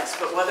 yes.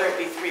 But whether it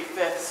be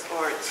 3/5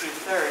 or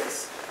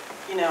 2/3,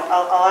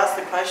 I'll ask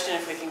the question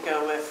if we can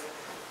go with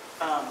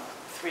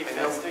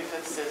 3/5.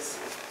 3/5 is.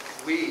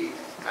 We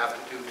have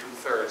to do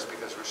 2/3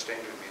 because we're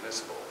standard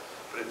municipal,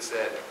 but it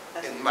said,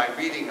 in my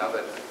reading of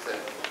it, that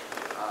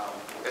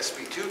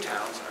SB2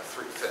 towns are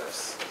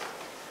 3/5.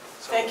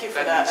 So Thank you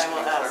for that. I will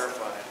needs to ask. be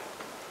clarified.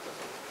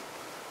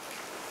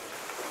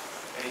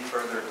 Any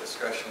further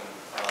discussion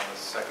on the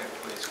second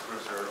police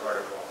cruiser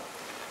article?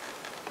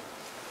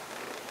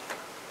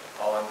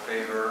 All in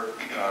favor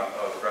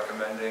of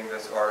recommending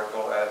this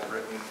article as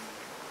written,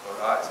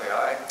 vote aye, say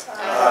aye.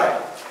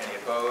 Aye. Any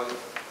opposed?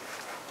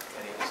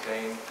 Any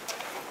abstained?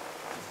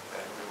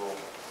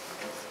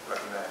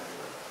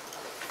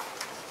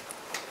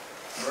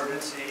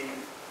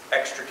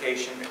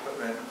 extrication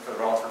equipment for the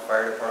Rollinsford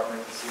Fire Department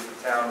to see if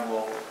the town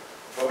will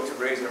vote to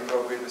raise and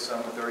appropriate the sum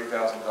of $30,000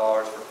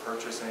 for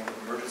purchasing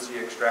emergency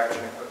extraction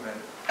equipment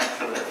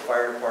for the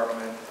fire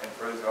department, and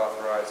further to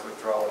authorize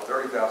withdrawal of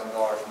 $30,000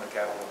 from the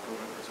capital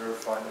improvement reserve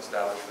fund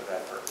established for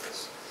that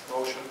purpose.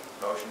 Motion.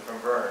 Motion from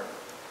Vern,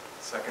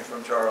 second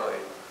from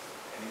Charlie.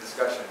 Any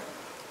discussion?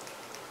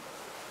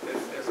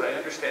 As I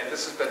understand,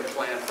 this has been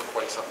planned for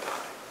quite some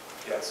time,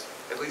 Yes.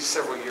 at least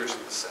several years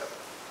in the seven.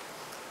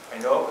 I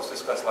know it was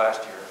discussed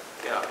last year.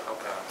 Yeah,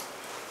 okay.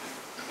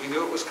 We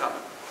knew it was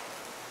coming.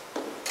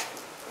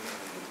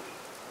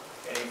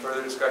 Any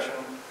further discussion?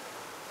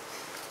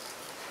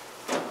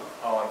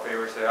 All in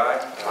favor, say aye.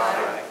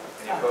 Aye.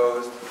 Any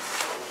opposed?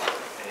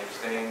 Any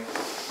abstained?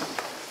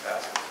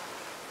 Passes.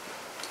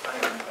 I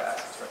am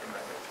passed, it's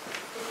recommended.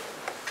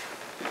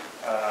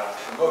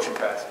 The motion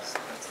passes.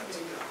 That's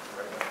the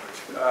right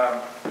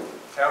language.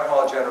 Town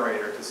hall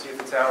generator, to see if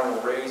the town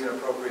will raise and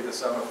appropriate the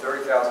sum of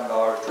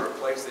 $30,000 to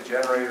replace the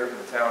generator in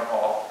the town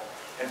hall,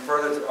 and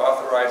further to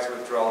authorize the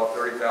withdrawal of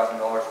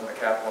 $30,000 from the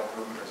capital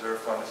improvement reserve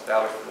fund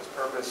established for this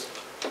purpose.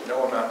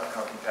 No amount to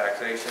come from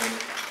taxation,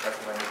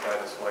 recommended by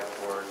the select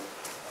board.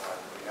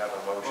 We have a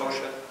motion.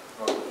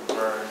 Motion from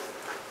Vern,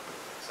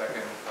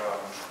 second from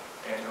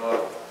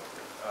Angela.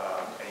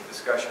 Any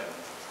discussion?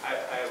 I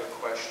have a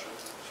question.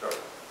 Sure.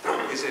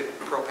 Is it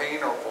propane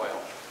or oil?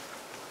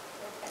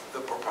 The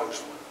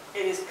proposed one?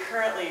 It is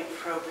currently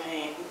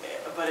propane,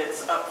 but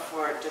it's up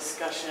for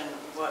discussion.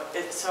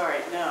 It's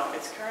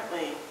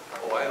currently,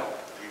 Oil.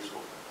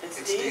 Diesel. it's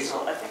It's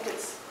diesel. diesel. I think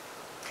it's,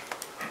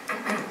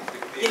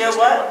 The you know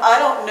existing what? one. I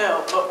don't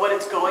know, but what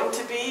it's going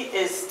to be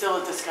is still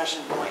a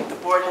discussion point. The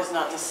board has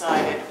not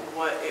decided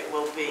what it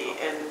will be,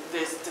 and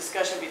there's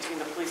discussion between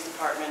the police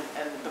department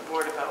and the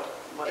board about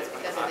what It's it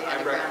will because be. of the I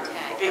underground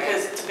recommend tank,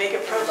 Because right? to make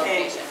it The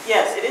propane, location.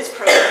 yes, it is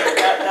propane,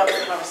 that was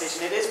the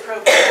conversation, it is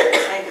propane,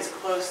 the tank is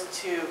close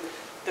to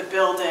the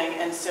building,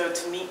 and so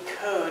to meet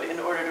code, in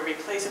order to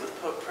replace it with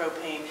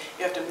propane,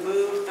 you have to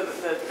move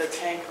the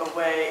tank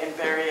away and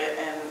bury it,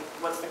 and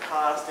what's the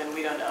cost, and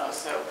we don't know,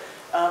 so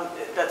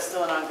that's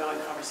still an ongoing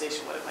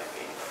conversation, what it might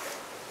be.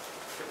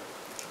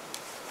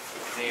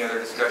 Any other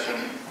discussion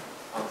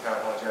on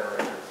town hall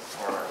generator?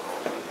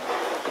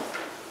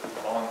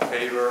 All in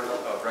favor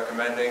of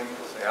recommending,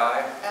 say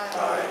aye.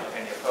 Aye.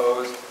 Any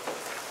opposed?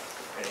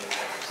 Any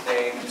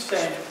abstained?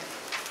 Abstain.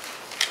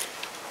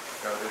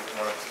 Noted,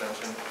 one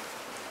abstention.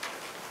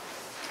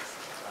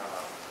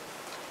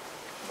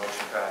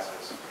 Motion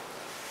passes.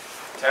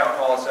 Town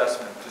hall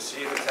assessment, to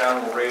see if the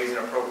town will raise and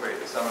appropriate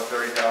the sum of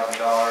 $30,000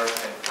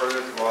 and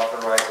further to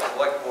authorize the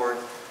select board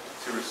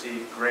to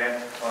receive grant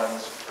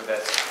funds for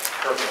that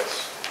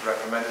purpose,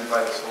 recommended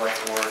by the select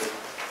board.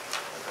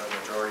 A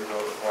majority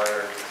vote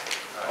required.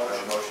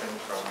 Motion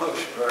from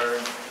Vern,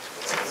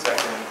 and a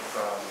second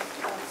from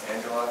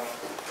Angela.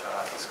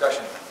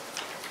 Discussion.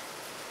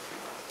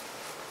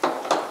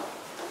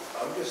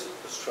 I'm just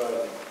trying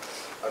to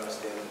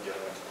understand the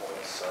gentleman's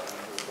point, son,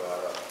 who brought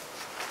up,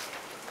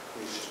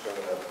 he's just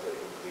bringing up that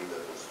he believed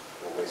that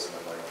we're wasting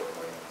the money, putting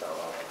money in the town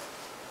hall.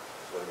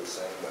 That's what he was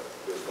saying, but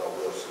there's no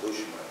real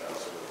solution right now,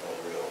 so there's no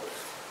real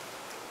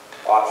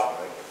option,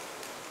 right?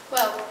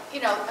 Well,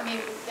 I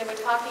mean, they were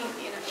talking,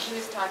 he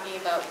was talking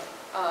about,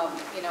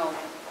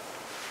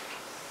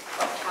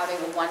 how they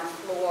were one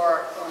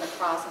floor going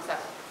across and stuff.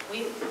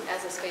 We,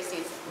 as a space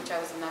needs, which I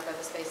was a member of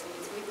the space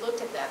needs, we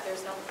looked at that.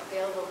 There's no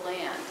available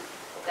land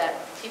that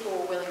people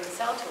were willing to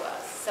sell to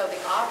us. So the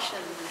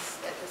options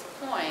at this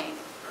point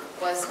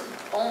was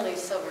only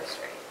Silver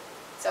Street.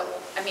 So,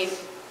 I mean,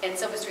 in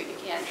Silver Street, you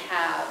can't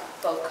have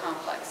both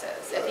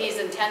complexes. If his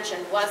intention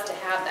was to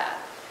have that,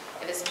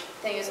 if his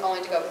thing is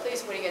only to go,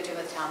 please, what are you going to do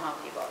with town hall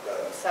people?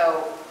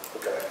 So,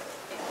 Okay.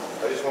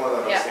 yeah. I just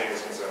wanted to Yeah. understand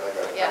his concern, I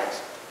got it, Yeah. thanks.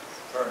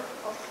 Vern.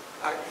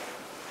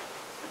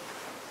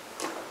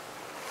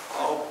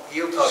 I'll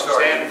yield to Oh,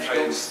 sorry.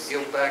 Suzanne,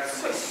 yield back to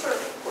me. Sure,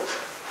 of course.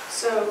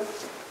 So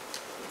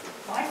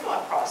my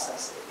thought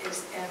process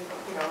is, and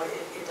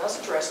it does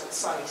address what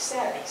Sonny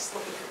said, he's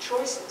looking for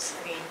choices.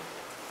 I mean,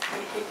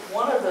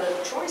 one of the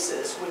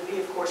choices would be,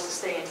 of course, to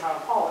stay in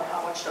town hall, and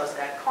how much does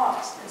that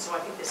cost? And so I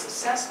think this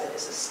assessment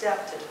is a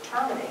step to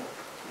determining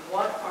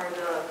what are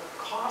the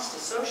costs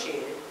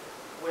associated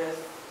with,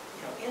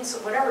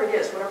 whatever it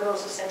is, whatever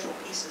those essential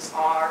pieces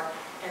are,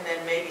 and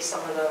then maybe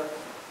some of the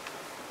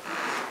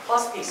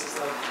plus pieces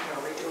like,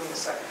 redoing the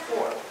second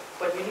floor.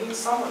 But you need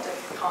someone to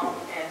come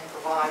and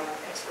provide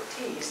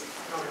expertise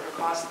in order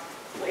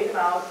to lay them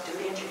out, do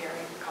the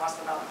engineering, cost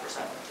them out, and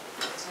present them to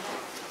the boards.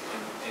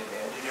 In the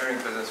engineering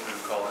business, we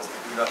would call this the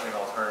do-nothing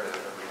alternative,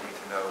 and we need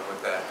to know what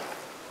that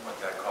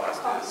cost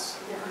is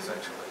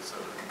essentially, so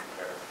we can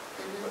compare.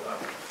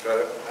 Got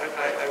it?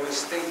 I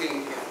was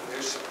thinking,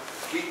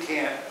 we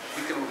can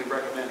only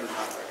recommend or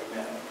not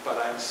recommend, but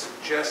I'm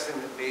suggesting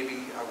that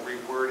maybe a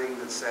rewording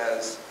that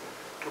says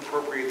to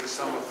appropriate the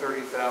sum of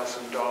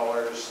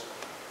 $30,000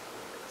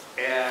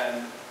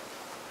 and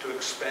to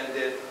expend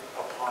it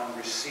upon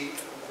receipt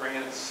of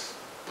grants.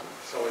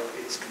 So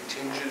it's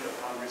contingent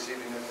upon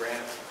receiving a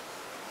grant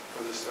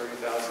for this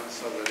 $30,000,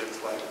 so that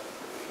it's like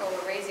Well,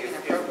 we're raising and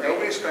If appropriating.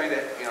 nobody's going to,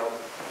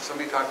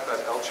 somebody talked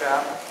about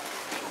LCHAP,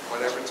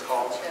 whatever it's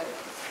called. Chip.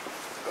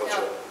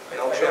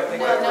 LCHAP.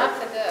 No, not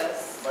for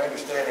this. My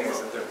understanding is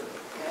that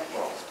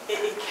well,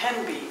 It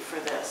can be for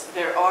this.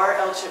 There are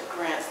LCHIP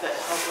grants that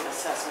help with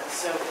assessment.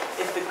 So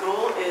if the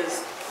goal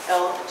is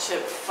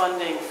LCHIP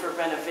funding for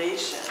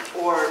renovation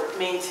or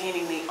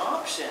maintaining the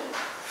option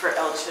for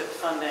LCHIP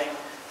funding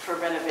for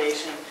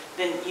renovation,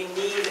 then you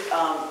need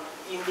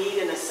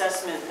an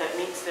assessment that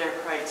meets their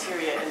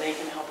criteria, and they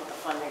can help with the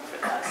funding for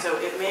that. So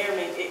it may or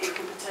may, it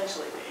could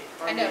potentially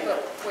be. or I know, may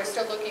but not. we're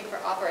still looking for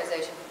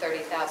authorization for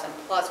 30,000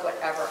 plus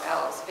whatever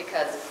else,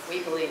 because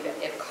we believe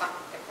it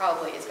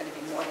probably is going to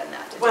be more than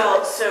that to do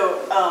Well, it.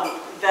 so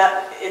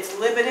that, it's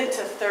limited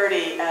to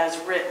 30 as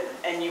written,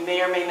 and you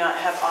may or may not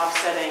have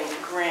offsetting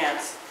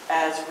grants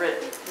as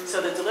written.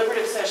 So the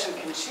deliberative session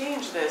can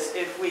change this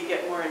if we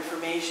get more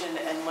information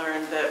and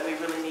learn that we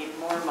really need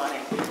more money.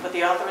 But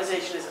the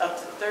authorization is up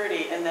to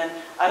 30, and then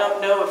I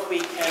don't know if we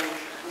can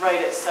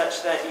write it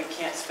such that you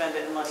can't spend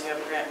it unless you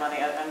have grant money.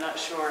 I'm not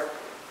sure.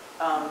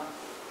 Well,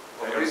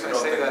 the reason I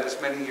say that is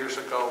many years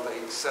ago,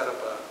 they set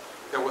up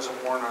there was a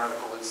warrant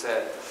article that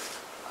said,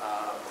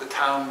 the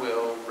town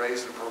will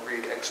raise and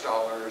appropriate X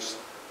dollars,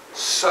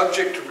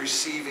 subject to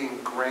receiving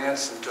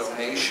grants and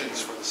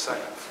donations for the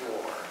second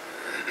floor.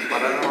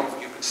 But I don't know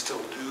if you can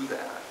still do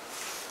that.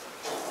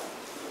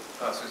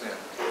 Suzanne?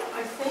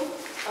 I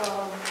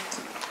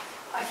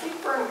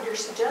think, Bern, what you're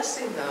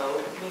suggesting,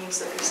 though, means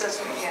that the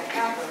assessment can't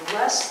happen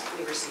unless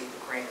we receive the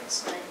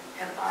grants.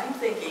 And I'm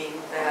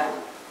thinking that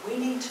we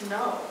need to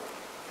know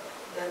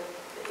that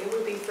it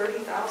would be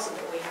 30,000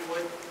 that we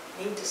would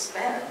need to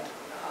spend. It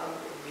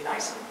would be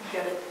nice if we could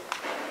get it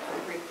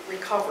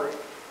recovered,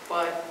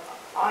 but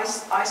I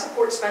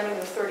support spending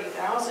the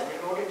 30,000 in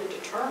order to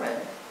determine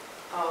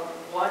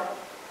what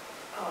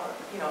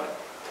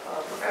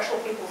professional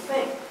people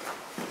think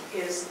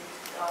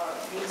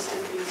needs to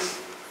be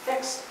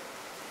fixed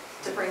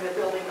to bring the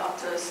building up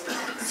to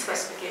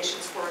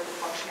specifications for the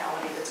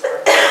functionality that's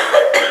currently.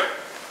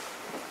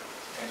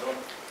 Angela?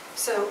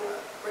 So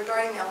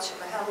regarding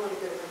LCHIP, I have a little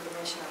bit of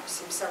information. I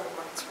received several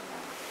grants from them.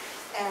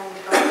 And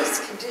this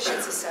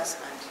conditions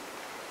assessment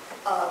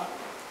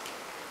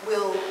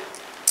will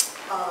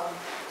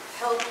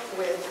help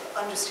with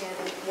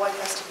understanding what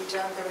has to be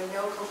done. There are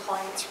no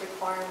compliance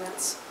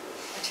requirements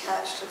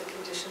attached to the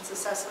conditions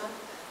assessment.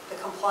 The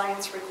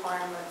compliance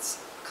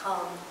requirements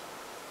come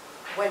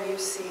when you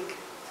seek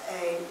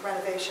a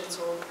renovations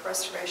or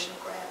restoration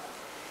grant.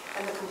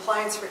 And the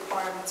compliance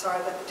requirements are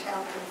that the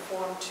town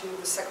conform to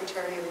the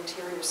Secretary of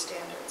Interior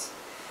standards.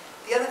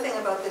 The other thing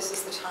about this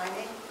is the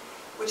timing,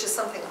 which is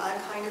something I'm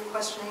kind of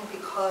questioning,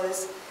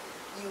 because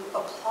you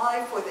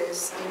apply for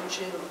this in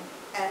June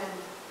and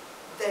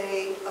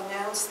they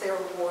announce their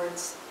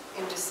awards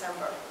in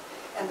December,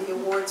 and the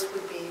awards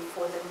would be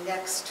for the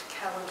next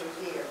calendar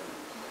year.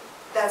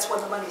 That's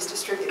when the money's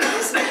distributed.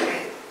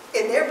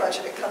 In their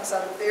budget, it comes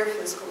out of their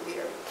fiscal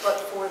year, but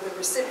for the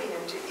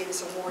recipient, it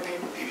is awarded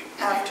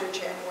after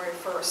January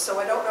 1st. So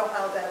I don't know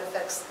how that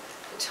affects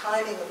the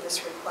timing of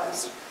this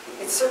request.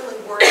 It's certainly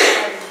worth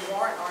having a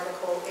warrant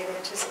article in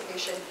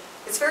anticipation.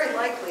 It's very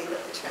likely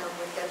that the town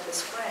would get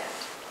this grant,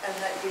 and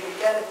that you would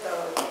get it,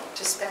 though,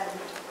 to spend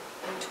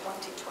in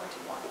 2021.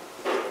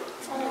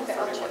 Only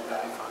for LCHIP,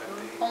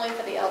 though. Only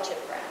for the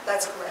LCHIP grant.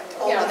 That's correct.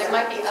 There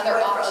might be If you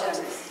other went for others.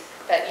 options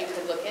that you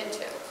could look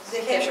into. The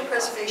Hampshire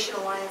Preservation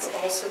Alliance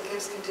also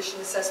gives condition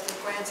assessment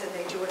grants, and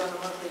they do it on a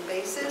monthly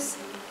basis,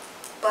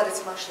 but it's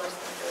much less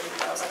than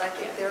 30,000. I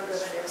think their good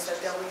is that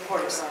they'll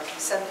reimburse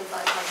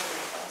 7,500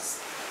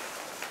 plus.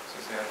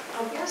 Suzanne?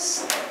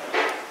 Yes,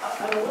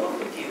 I'm a little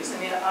confused. I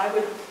mean, I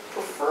would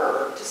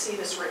prefer to see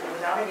this written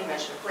without any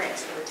mention of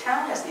grants. And the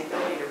town has the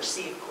ability to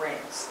receive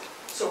grants.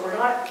 So we're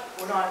not,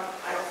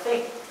 I don't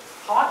think,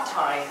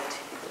 hog-tying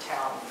the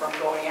town from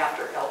going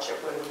after LCHIP,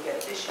 whether we get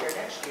it this year,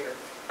 next year.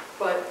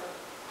 But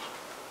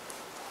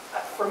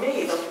for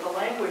me, the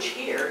language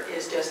here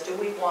is just, do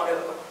we want to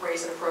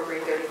raise and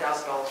appropriate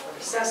 $30,000 for an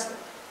assessment?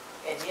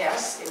 And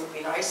yes, it would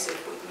be nice if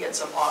we could get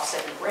some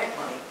offsetting grant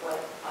money, but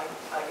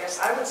I guess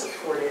I would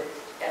support it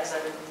as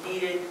a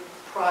needed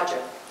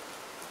project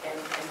and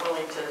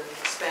willing to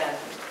spend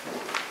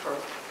or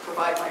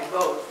provide my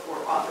vote for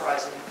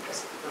authorizing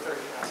this for $30,000.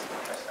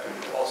 I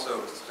would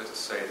also just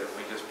say that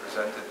we just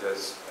presented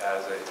this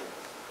as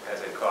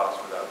a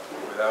cost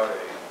without a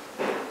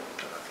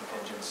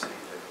contingency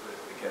that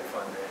we get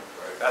funding.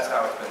 Right? That's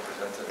how it's been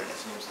presented, and it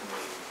seems to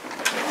me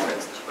it makes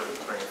sense to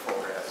bring it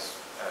forward as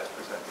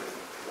presented.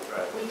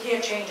 Right? We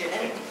can't change it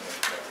anyway.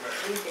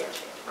 We can't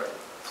change it. Right.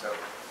 So,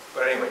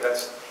 but anyway, I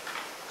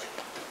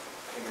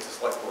think it's a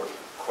select board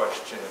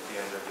question at the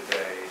end of the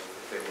day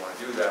if they want to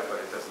do that,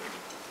 but it doesn't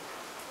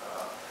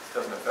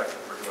affect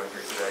what we're doing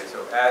here today.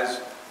 So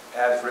as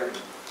written,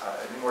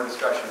 any more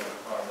discussion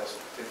on this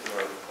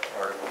particular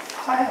article?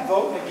 I am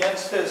voting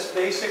against this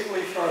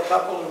basically for a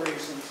couple of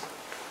reasons.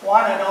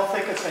 One, I don't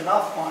think it's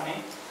enough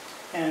money.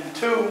 And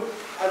two,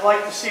 I'd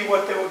like to see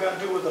what they were going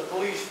to do with the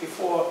police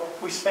before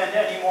we spend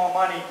any more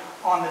money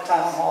on the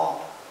town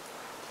hall.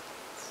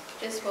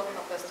 This will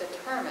help us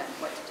determine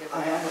what to do with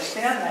I the police.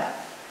 understand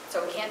that.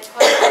 So we can't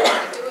talk about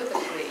what to do with the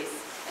police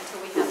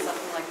until we have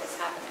something like this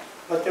happening.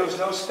 But there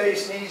was no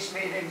space needs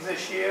meeting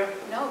this year?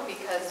 No,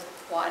 because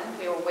one,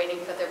 we were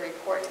waiting for the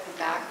report to come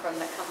back from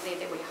the company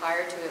that we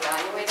hired to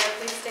evaluate our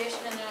police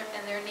station and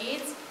their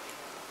needs,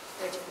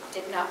 which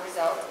did not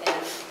result in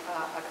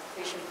a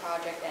completion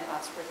project and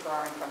us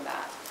withdrawing from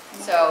that.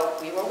 So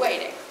we were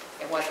waiting.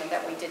 It wasn't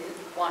that we didn't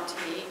want to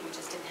meet, we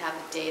just didn't have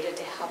the data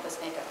to help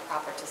us make a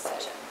proper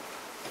decision.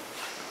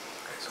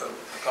 So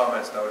the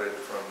comments noted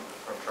from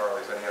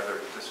Charlie's. Any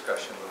other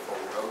discussion before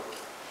we vote?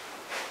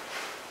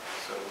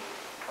 So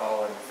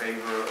all in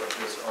favor of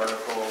this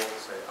article,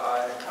 say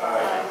aye.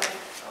 Aye.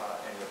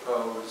 Any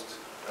opposed?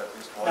 At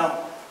least one. No.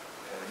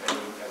 And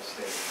any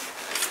abstaining?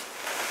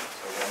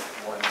 So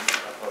one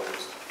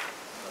opposed,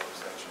 no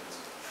abstentions.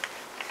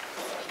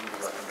 We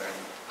recommend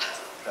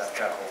that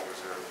capital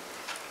reserve.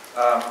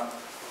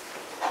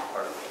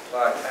 Article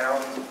 5,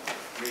 town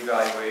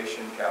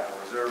revaluation capital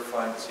reserve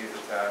fund, to see if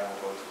the town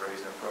will vote to raise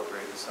and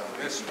appropriate the sum of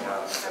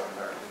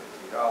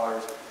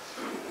 $18,750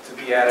 to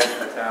be added to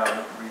the town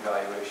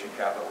revaluation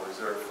capital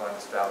reserve fund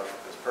established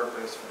for this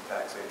purpose from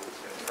taxation.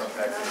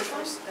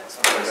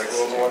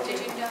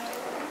 Did you know?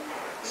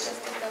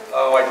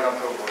 Oh, I jumped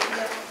over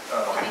it.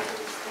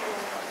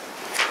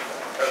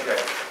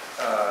 Okay.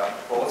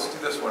 Well, let's do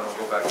this one.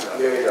 We'll go back to that.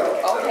 There you go.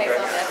 Okay, Okay.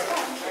 well, that's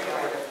fine.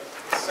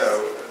 So,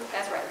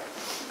 That's right.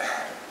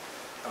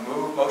 a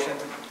motion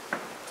to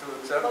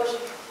accept? Motion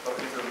to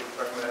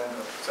recommend,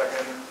 a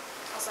second?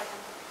 I'll second.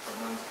 From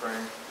Lynn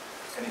Spring.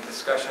 Any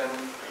discussion?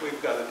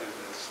 We've got to do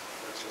this.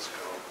 Let's just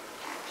go.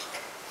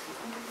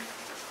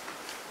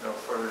 No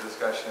further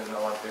discussion.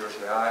 All in favor,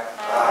 say aye.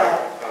 Aye.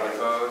 Any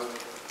opposed?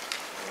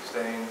 Any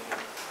abstained?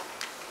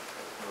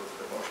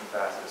 The motion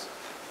passes.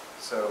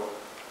 So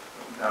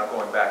now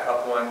going back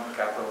up one,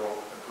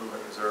 capital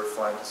improvement reserve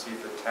fund, to see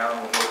if the town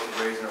will vote to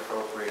raise and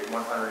appropriate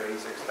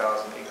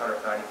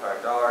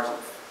 $186,895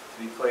 to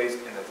be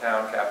placed in the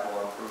town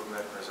capital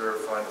improvement reserve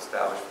fund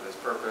established for this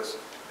purpose,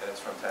 and it's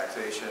from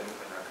taxation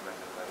and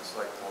recommended by the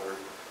select board.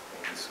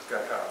 Do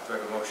I have a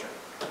motion?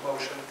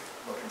 Motion.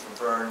 Motion from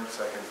Vern,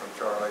 second from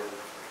Charlie.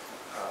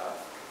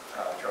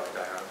 Charlie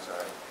Dion, I'm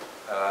sorry.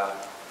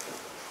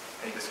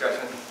 Any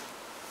discussion? I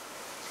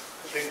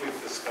think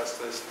we've discussed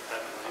this at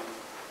length.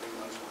 We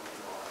might as well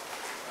move on.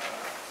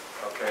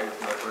 Okay, with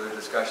no further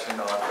discussion,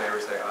 all in favor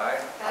say aye.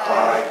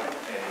 Aye.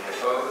 Any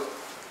opposed?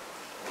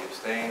 Any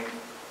abstained?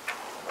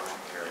 Motion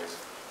carries.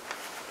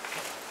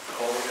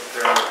 Culvert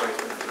repair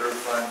replacement reserve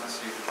fund, to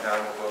see if the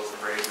town will vote to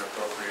raise and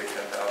appropriate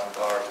 $10,000 to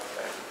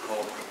the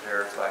culvert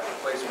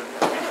repair/replacement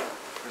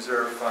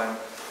reserve fund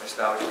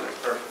established for this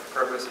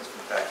purpose. It's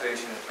from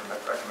taxation. It's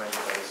recommended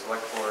by the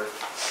select board.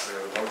 We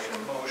have a motion.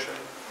 Motion.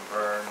 From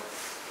Vern,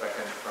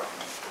 second from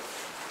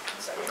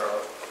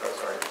Charlie. Oh,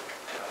 sorry.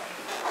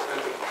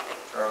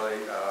 Charlie,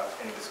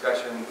 any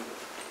discussion?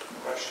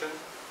 Question.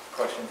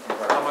 Question from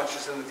Vern. How much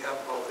is in the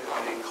capital,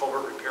 in the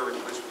culvert repair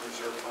replacement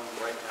reserve fund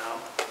right now?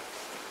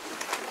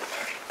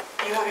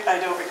 I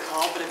don't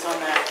recall, but it's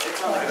on that,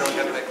 I don't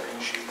have that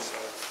green sheet, so.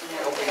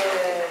 help me out.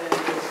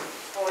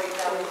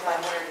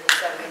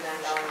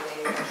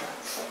 $40,579.81.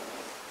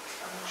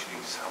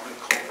 Jeez, how many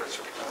culverts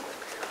are being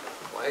repaired and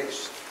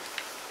replaced?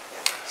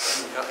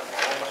 And we got them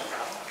all by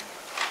now.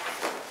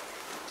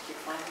 Keep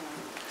finding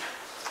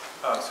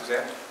them.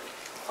 Suzanne?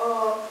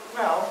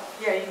 No,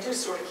 yeah, you do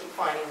sort of keep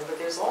finding them, but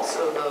there's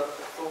also the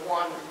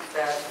one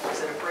that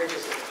is in a bridge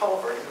as a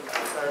culvert,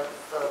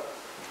 the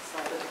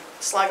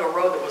Sligo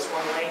Road that was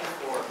one lane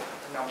for a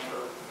number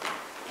of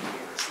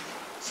years.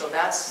 So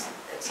that's,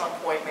 at some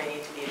point, may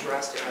need to be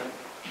addressed again,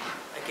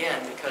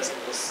 because it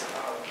was,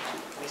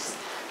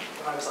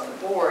 when I was on the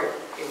board,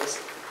 it was,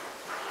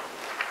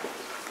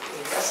 we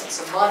invested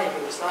some money, but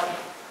it was not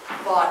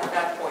thought at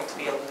that point to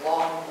be a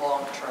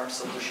long-term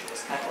solution. It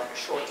was kind of like a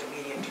short to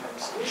medium-term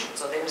solution.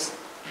 So there's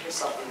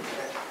something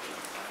that...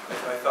 I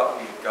thought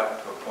we had gotten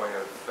to a point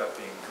of that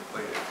being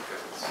completed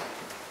because it's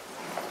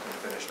been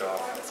finished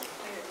off.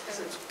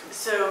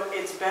 So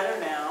it's better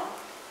now.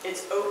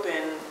 It's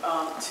open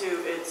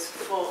to its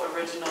full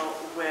original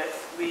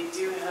width. We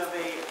do have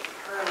a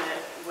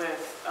permit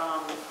with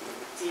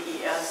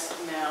DES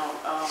now,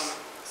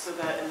 so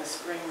that in the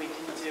spring we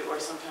can do, or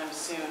sometime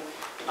soon.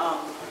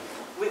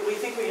 We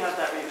think we have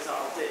that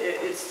resolved.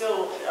 It's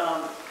still,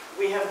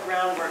 we have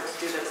groundwork to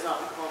do that's not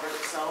the culvert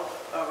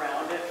itself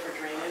around it for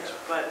drainage,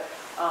 but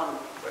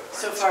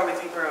so far we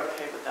think we're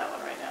okay with that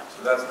one right now.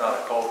 So that's not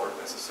a culvert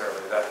necessarily.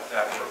 That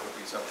work would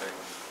be something.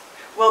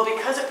 Well,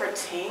 because it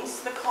pertains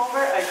to the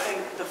culvert, I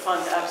think the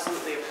funds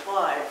absolutely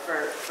apply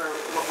for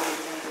what we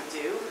intend to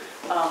do.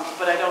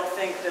 But I don't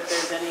think that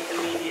there's any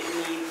immediate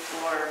need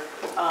for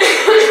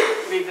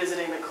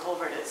revisiting the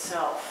culvert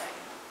itself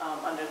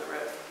under the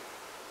road.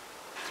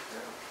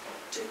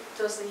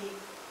 Does the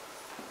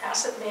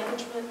asset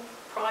management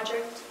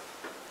project,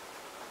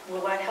 will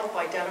that help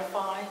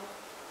identify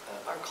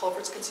are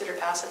culverts considered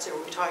assets, or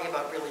are we talking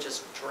about really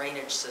just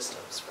drainage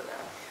systems for them?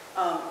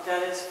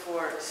 That is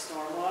for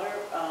stormwater,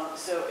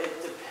 so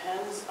it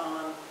depends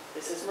on,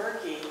 this is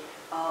murky,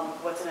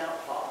 what's an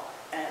outfall.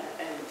 And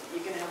you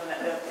can have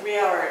a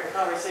 3-hour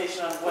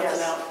conversation on what's an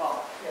Yes.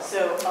 outfall. Yeah.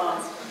 So,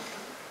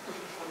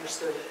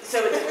 Understood.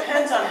 so it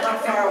depends on how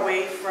far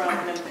away from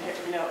an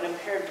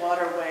impaired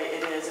waterway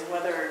it is and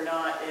whether or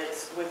not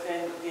it's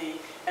within the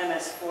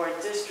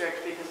MS4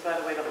 district, because by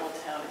the way, the whole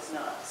town is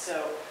not.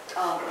 So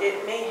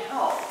it may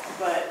help,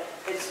 but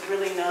it's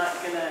really not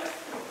gonna,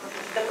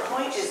 the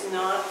point is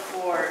not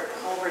for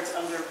culverts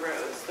under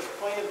roads. The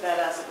point of that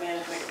asset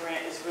management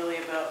grant is really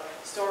about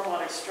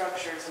stormwater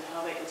structures and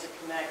how they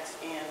interconnect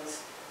and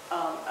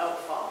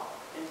outfall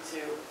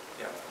into.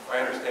 Yeah, my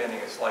understanding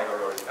is Sligo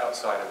Road is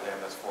outside of the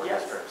MS4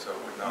 Yes. district, so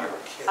it would not.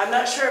 I'm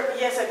not sure,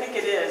 yes, I think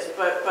it is,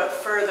 but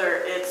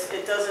further,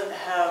 it doesn't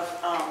have,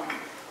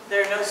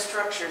 there are no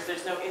structures,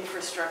 there's no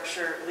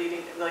infrastructure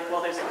leading, like,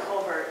 well, there's a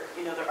culvert,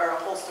 our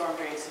whole storm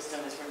drain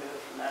system is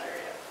removed from that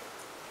area.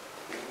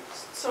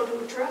 So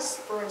to address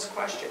Vern's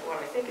question,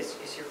 what I think is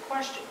your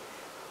question,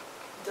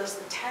 has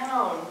the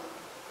town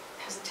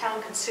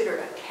considered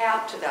a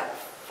cap to that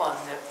fund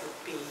that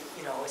would be,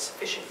 a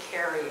sufficient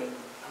carrying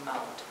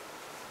amount?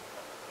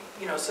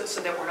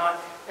 So that we're not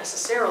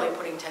necessarily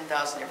putting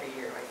 10,000 every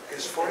year, right?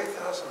 Is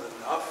 40,000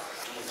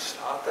 enough? Can we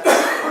stop it?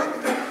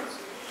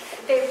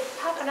 They're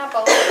popping up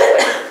all over the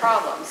place with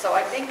problems, so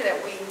I think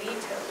that we need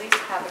to at least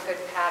have a good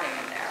padding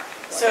in there.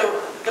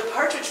 So the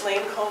Partridge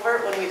Lane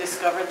culvert, when we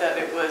discovered that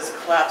it was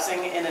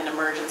collapsing in an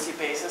emergency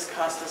basis,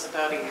 cost us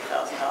about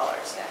 $80,000.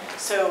 Yeah.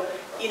 So,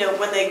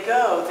 when they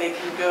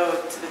can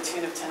go to the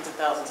tune of tens of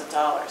thousands of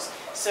dollars.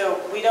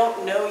 So we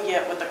don't know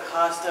yet what the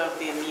cost of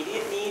the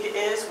immediate need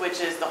is,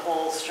 which is the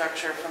whole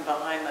structure from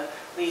behind the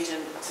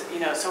Legion,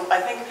 so I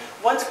think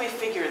once we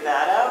figure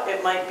that out,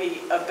 it might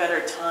be a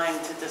better time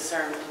to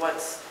discern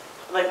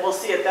we'll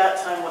see at that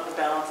time what the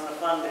balance in the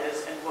fund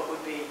is and what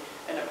would be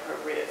an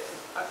appropriate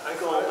I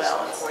goal thought at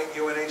some balance. point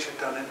UNH had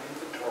done an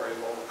inventory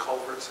of all the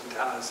culverts in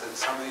town and said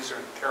some of these are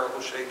in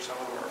terrible shape, some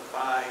of them are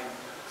fine.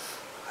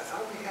 I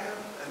thought we had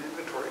an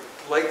inventory,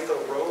 like the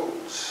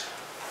roads.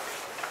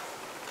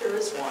 There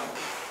is one.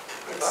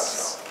 I thought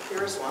so.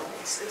 There is one.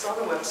 It's on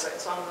the website.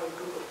 It's on the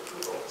Google.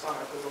 It's on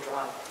our Google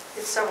Drive.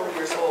 It's several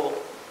years old,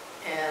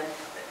 and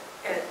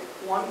at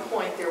one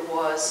point there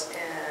was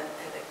an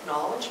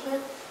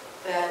acknowledgement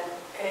that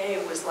A,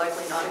 was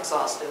likely not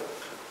exhaustive,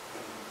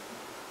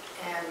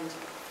 and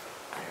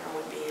I don't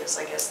know, would be as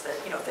I guess that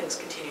things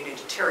continue to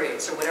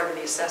deteriorate. So whatever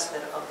the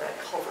assessment of that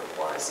culvert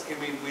was. You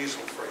mean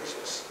weasel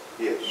phrases?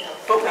 Yes.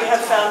 But we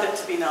have found it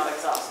to be not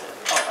exhaustive,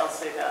 I'll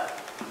say that.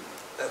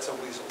 That's a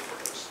weasel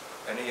phrase.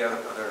 Any other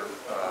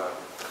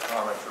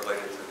comments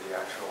related to the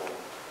actual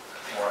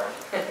warrant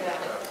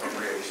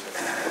appropriation?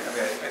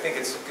 I think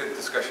it's a good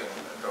discussion.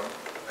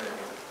 I didn't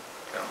mean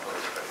to downplay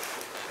it, but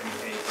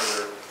any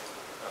further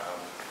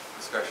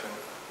discussion?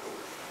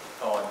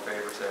 All in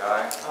favor, say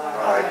aye.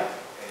 Aye.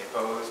 Any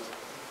opposed?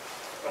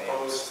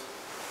 Opposed?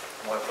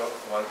 One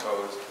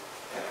opposed,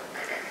 and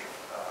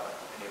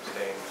any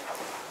abstained.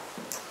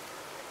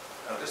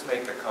 I'll just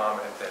make the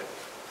comment that,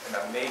 and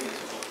maybe this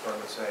is what Vern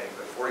was saying,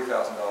 but $40,000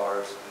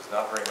 is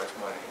not very much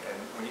money. And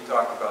when you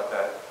talk about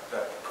that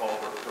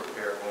culvert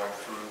repair going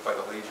through by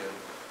the Legion,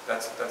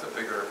 that's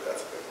bigger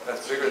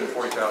than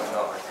 $40,000.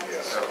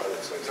 Yes.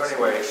 So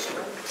anyway,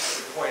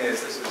 the point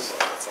is, this is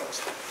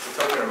the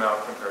token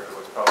amount compared to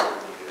what's probably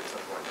needed at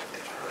some point in the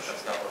future. But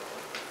that's not what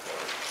we're looking for.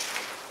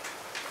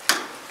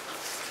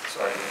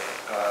 Sorry.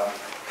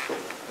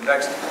 The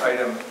next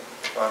item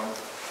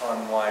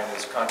online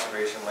is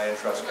Conservation Land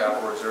Trust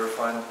Capital Reserve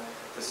Fund,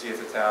 to see if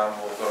the town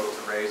will vote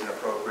to raise and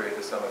appropriate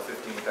the sum of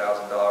 $15,000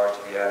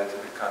 to be added to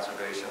the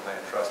Conservation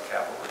Land Trust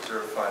Capital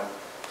Reserve Fund.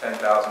 $10,000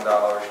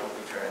 will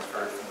be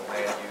transferred from the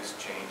Land Use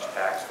Change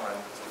Tax Fund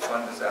to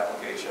fund this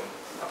application,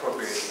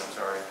 appropriation, I'm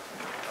sorry.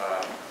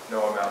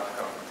 No amount to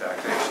come from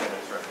taxation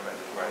is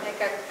recommended by the Make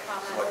a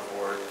comment. Select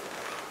Board.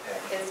 And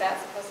Is that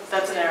supposed to say 15?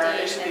 That's an error.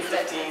 It should be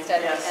 15,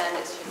 Instead of yes.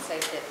 10, it should say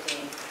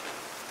 15.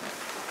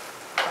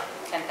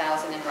 10,000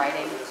 in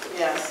writing.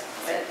 Yes.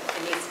 It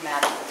needs to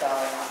match the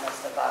dollar amount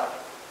that's above.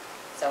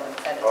 So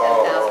instead of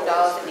Oh.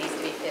 $10,000, it needs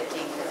to be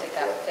 15 because it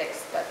got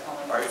fixed, but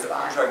only Are one you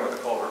spot. talking about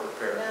the culvert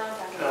repair?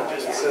 No,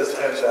 just It says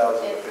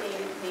 10,000.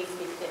 15 needs to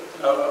be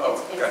 15. Oh,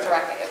 It's gotcha.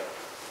 incorrect.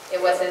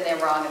 It was in there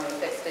wrong and we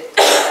fixed 15,000,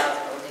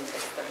 but we didn't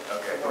fix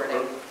Okay, the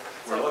wording.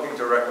 we're looking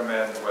to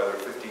recommend whether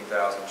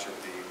 15,000 should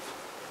be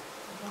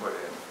put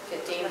in.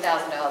 $15,000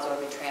 will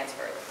be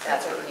transferred.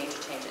 That's what we need to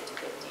change it to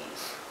 15.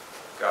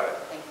 Got it.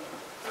 Thank you.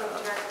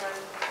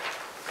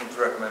 Move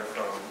to recommend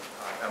from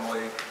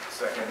Emily,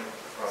 second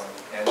from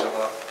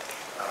Angela.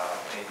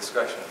 Any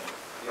discussion?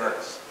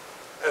 Yes.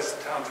 As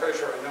the town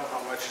treasurer, I know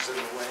how much is in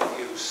the land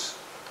use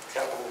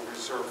capital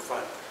reserve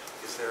fund.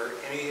 Is there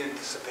any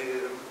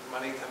anticipated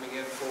money coming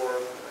in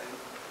for,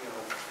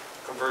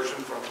 conversion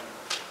from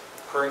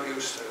current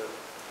use to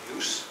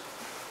use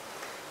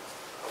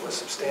of a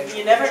substantial.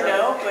 You never feature.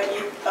 know, but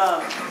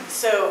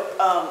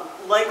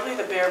likely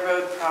the Bear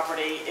Road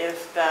property,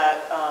 if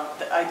that,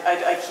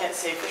 I can't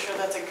say for sure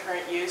that's in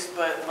current use,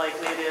 but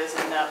likely it is,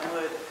 and that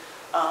would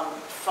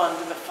fund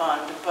the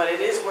fund. But it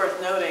is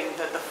worth noting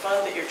that the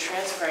fund that you're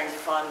transferring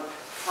from,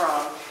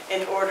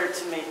 in order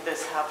to make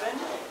this happen,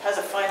 has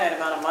a finite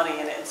amount of money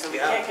in it, and so we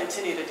Yeah. can't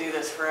continue to do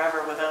this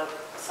forever without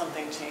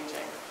something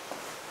changing.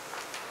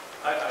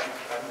 I'm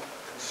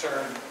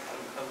concerned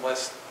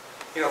unless,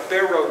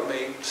 Bear Road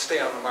may stay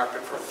on the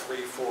market for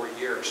 3-4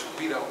 years.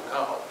 We don't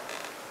know.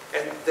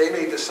 And they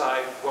may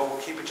decide, well,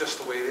 we'll keep it just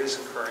the way it is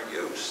in current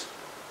use.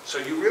 So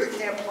you really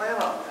can't plan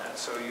on that.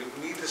 So you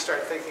need to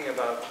start thinking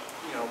about,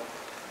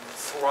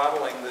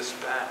 throttling this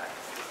back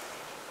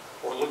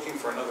or looking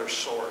for another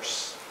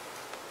source.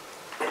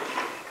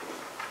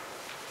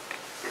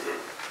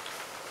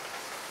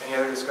 Any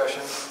other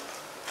discussion?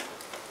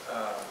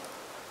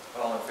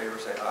 All in favor,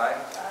 say aye.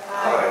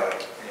 Aye.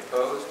 Any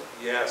opposed?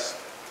 Yes.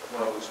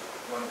 One opposed?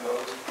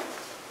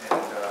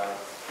 And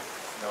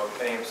no,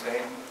 any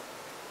abstain?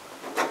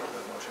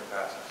 The motion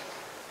passes.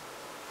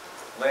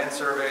 Land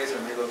surveys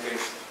and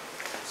relocation,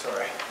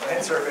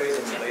 land surveys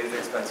and related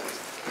expenses.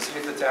 To see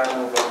if the town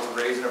will vote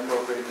to raise and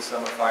appropriate the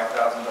sum of $5,000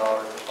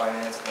 to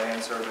finance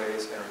land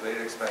surveys and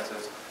related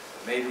expenses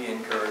that may be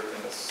incurred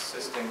in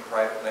assisting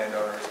private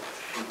landowners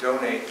who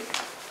donate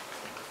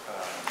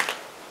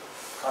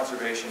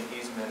conservation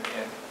easement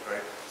and,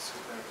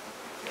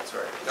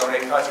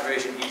 donate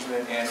conservation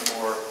easement and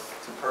or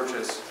to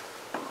purchase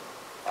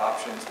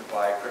options to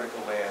buy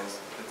critical lands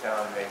the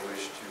town may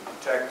wish to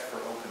protect for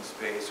open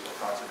space or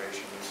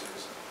conservation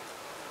uses,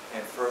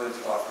 and further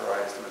to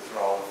authorize the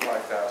withdrawal of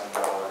 $5,000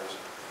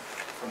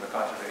 from the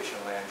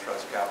Conservation Land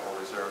Trust Capital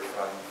Reserve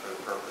Fund for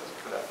this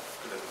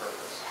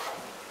purpose.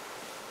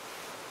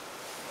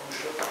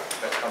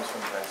 That comes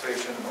from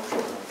taxation.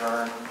 Motion from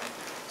Vern,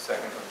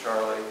 second from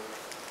Charlie.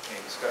 Any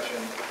discussion?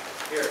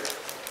 Here.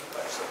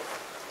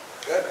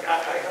 Good. I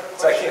have a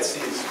So I question. can't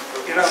see this.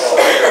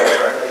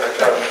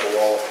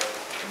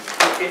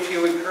 If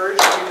you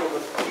encourage people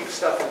to keep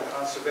stuff in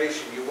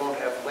conservation, you won't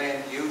have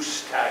land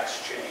use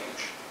tax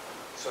change.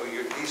 So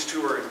these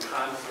two are in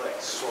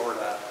conflict, sort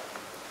of.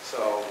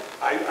 So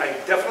I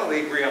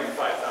definitely agree on the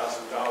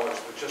 $5,000,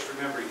 but just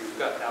remember, you've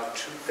got now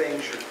two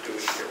things you're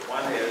doing here.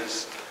 One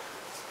is,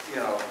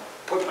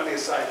 put money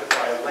aside to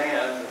buy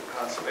land and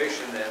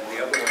conservation, and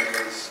the other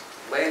one is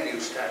land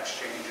use tax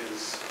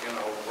changes.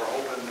 We're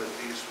hoping that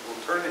these will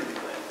turn into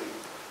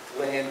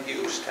land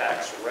use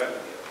tax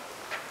revenue.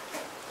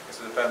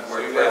 So it depends So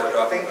where you we're have to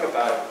talking think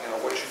about,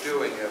 what you're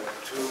doing. You have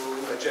two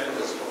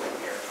agendas going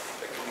here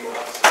that can be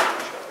opposite of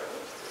each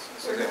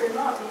other. They're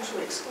not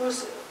mutually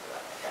exclusive.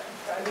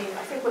 I mean,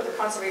 I think what the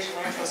Conservation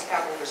Land Trust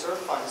Capital Reserve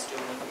Fund is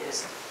doing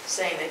is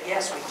saying that,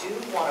 yes, we do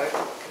want to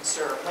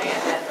conserve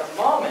land. At the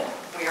moment,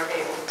 we are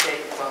able to take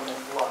it from the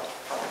flood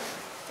fund.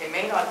 It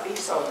may not be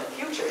so in the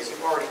future, as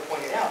you've already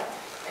pointed out.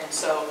 And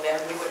so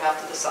then we would have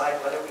to decide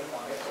whether we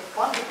wanted to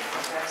fund it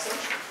from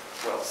taxation.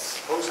 Well,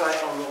 suppose I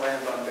own the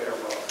land on Bear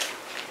Road,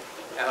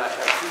 and I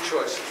have two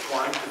choices.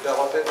 One,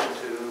 develop it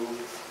into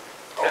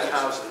 10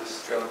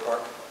 houses, Trailer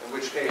park? in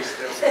which case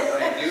there will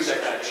be a use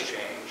tax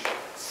change.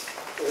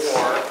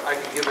 Or I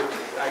can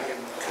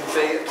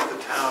convey it to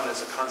the town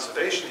as a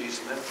conservation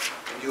easement,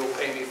 and you'll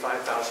pay me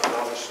 $5,000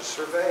 to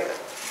survey it.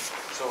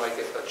 So I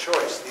get a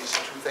choice. These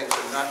two things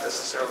are not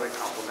necessarily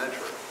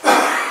complementary.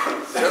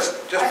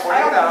 Just point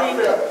it out. I don't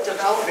believe the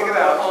developer Think it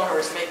or out. owner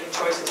is making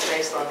choices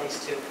based on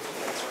these two.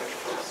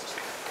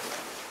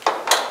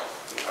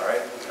 All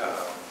right.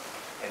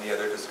 Any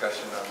other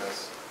discussion on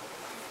this?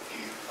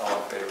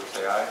 All in favor,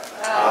 say aye.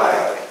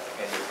 Aye.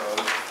 Any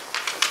opposed?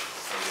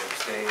 Any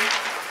abstain?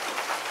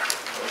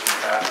 Motion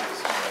passes,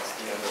 and that's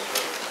the end of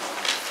the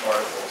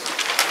articles.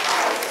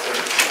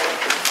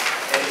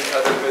 Any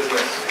other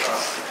business?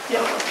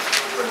 Yeah.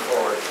 Bring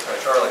forward.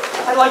 Charlie.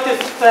 I'd like to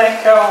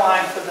thank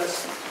Caroline for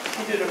this.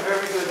 She did a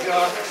very good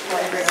job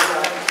explaining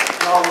everything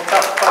and all the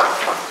tough parts.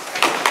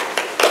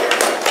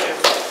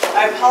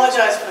 I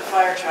apologize for the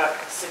fire truck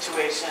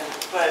situation,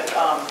 but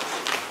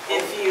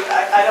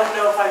I don't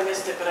know if I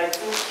missed it, but I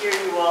didn't hear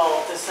you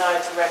all decide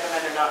to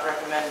recommend or not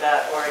recommend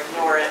that, or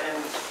ignore it, and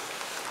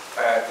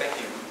I think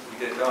we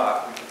did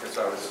not, because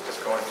I was just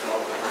going through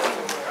all the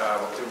things.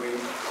 Do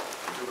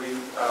we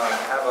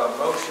have a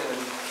motion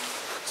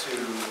to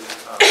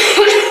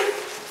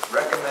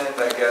recommend,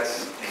 I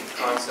guess, in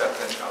concept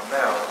and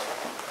amount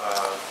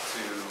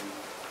to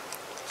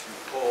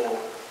pull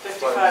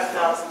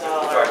 $55,000.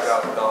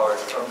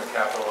 From the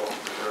capital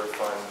reserve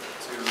fund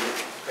to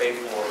pay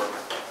for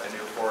a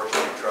new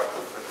forestry truck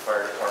for the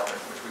fire department,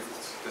 which we've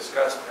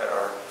discussed at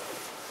our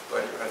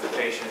budget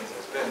presentations,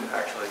 has been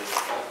actually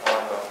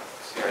on the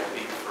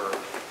CIP for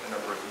a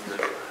number of years.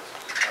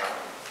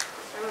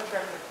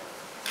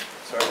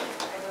 Sorry?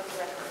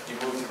 You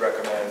move to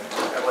recommend.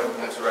 Emily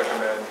moves to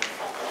recommend.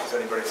 Does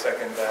anybody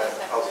second that?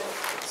 I'll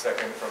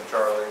second from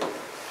Charlie.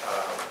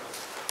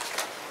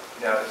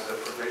 Now, this is a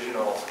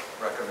provisional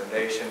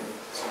recommendation,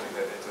 assuming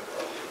that it's a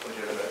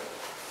legitimate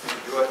to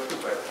do it,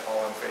 but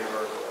all in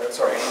favor,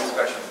 sorry, any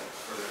discussion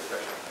for the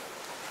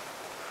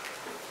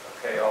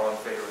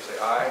in favor, say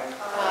aye.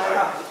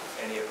 Aye.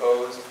 Any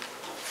opposed?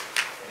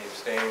 Any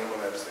abstaining? One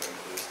abstain,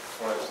 please.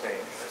 One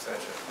abstention.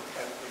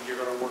 And you're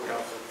going to work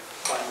out the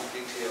final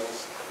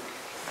details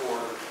for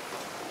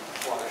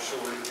water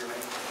sewer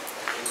hearing,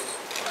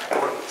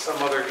 or some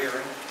other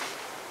hearing.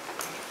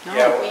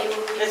 Yeah,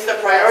 It's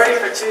the priority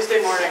for Tuesday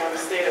morning when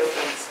the state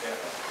opens. yeah.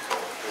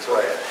 That's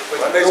right.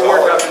 But Monday's you'll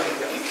work out holiday.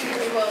 the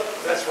details. We will,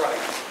 That's right.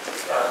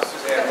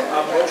 Suzanne,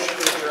 Motion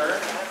to adjourn.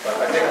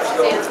 I think it's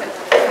still, Dan's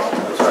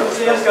gonna-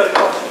 Suzanne's got a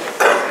question.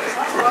 It's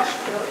not a question,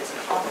 really, it's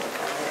a comment.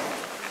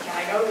 And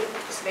I know that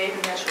this may be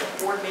mentioned at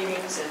board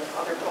meetings and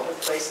other public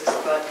places,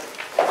 but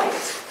I think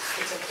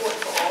it's important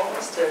for all of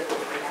us to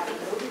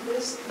look at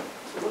this,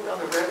 to look on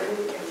the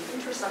revenue and the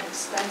interest on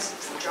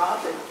expenses, the job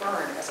that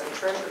Vern, as our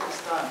treasurer, has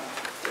done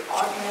to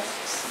augment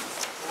this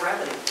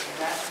revenue and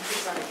that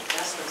interest on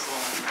investments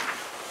line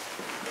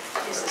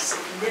is a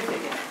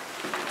significant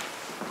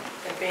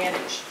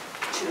advantage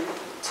to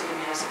the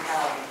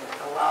municipality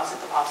that allows it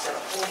to offset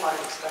a whole lot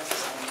of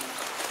expenses on the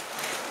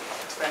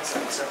expense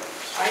side. So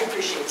I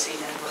appreciate seeing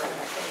that, Vern,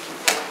 and I thank you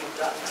for what you've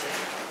done to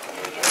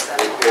enhance that.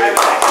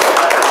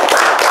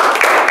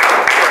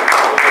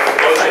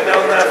 I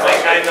know nothing,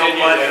 I know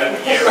money.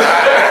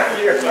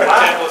 Year. 10%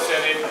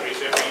 increase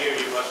every year,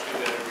 you must do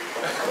that every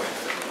year.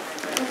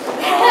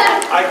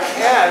 I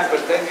can,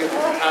 but then the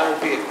town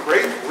will be at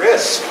great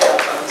risk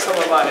on some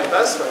of my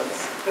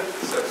investments.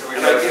 so do we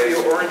And I have give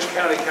you a, Orange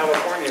County,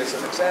 California as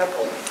an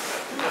example.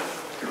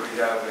 do we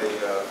have a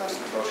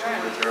motion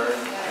to adjourn?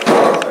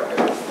 Yeah. Second.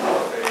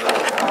 All in favor?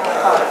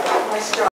 Nice job.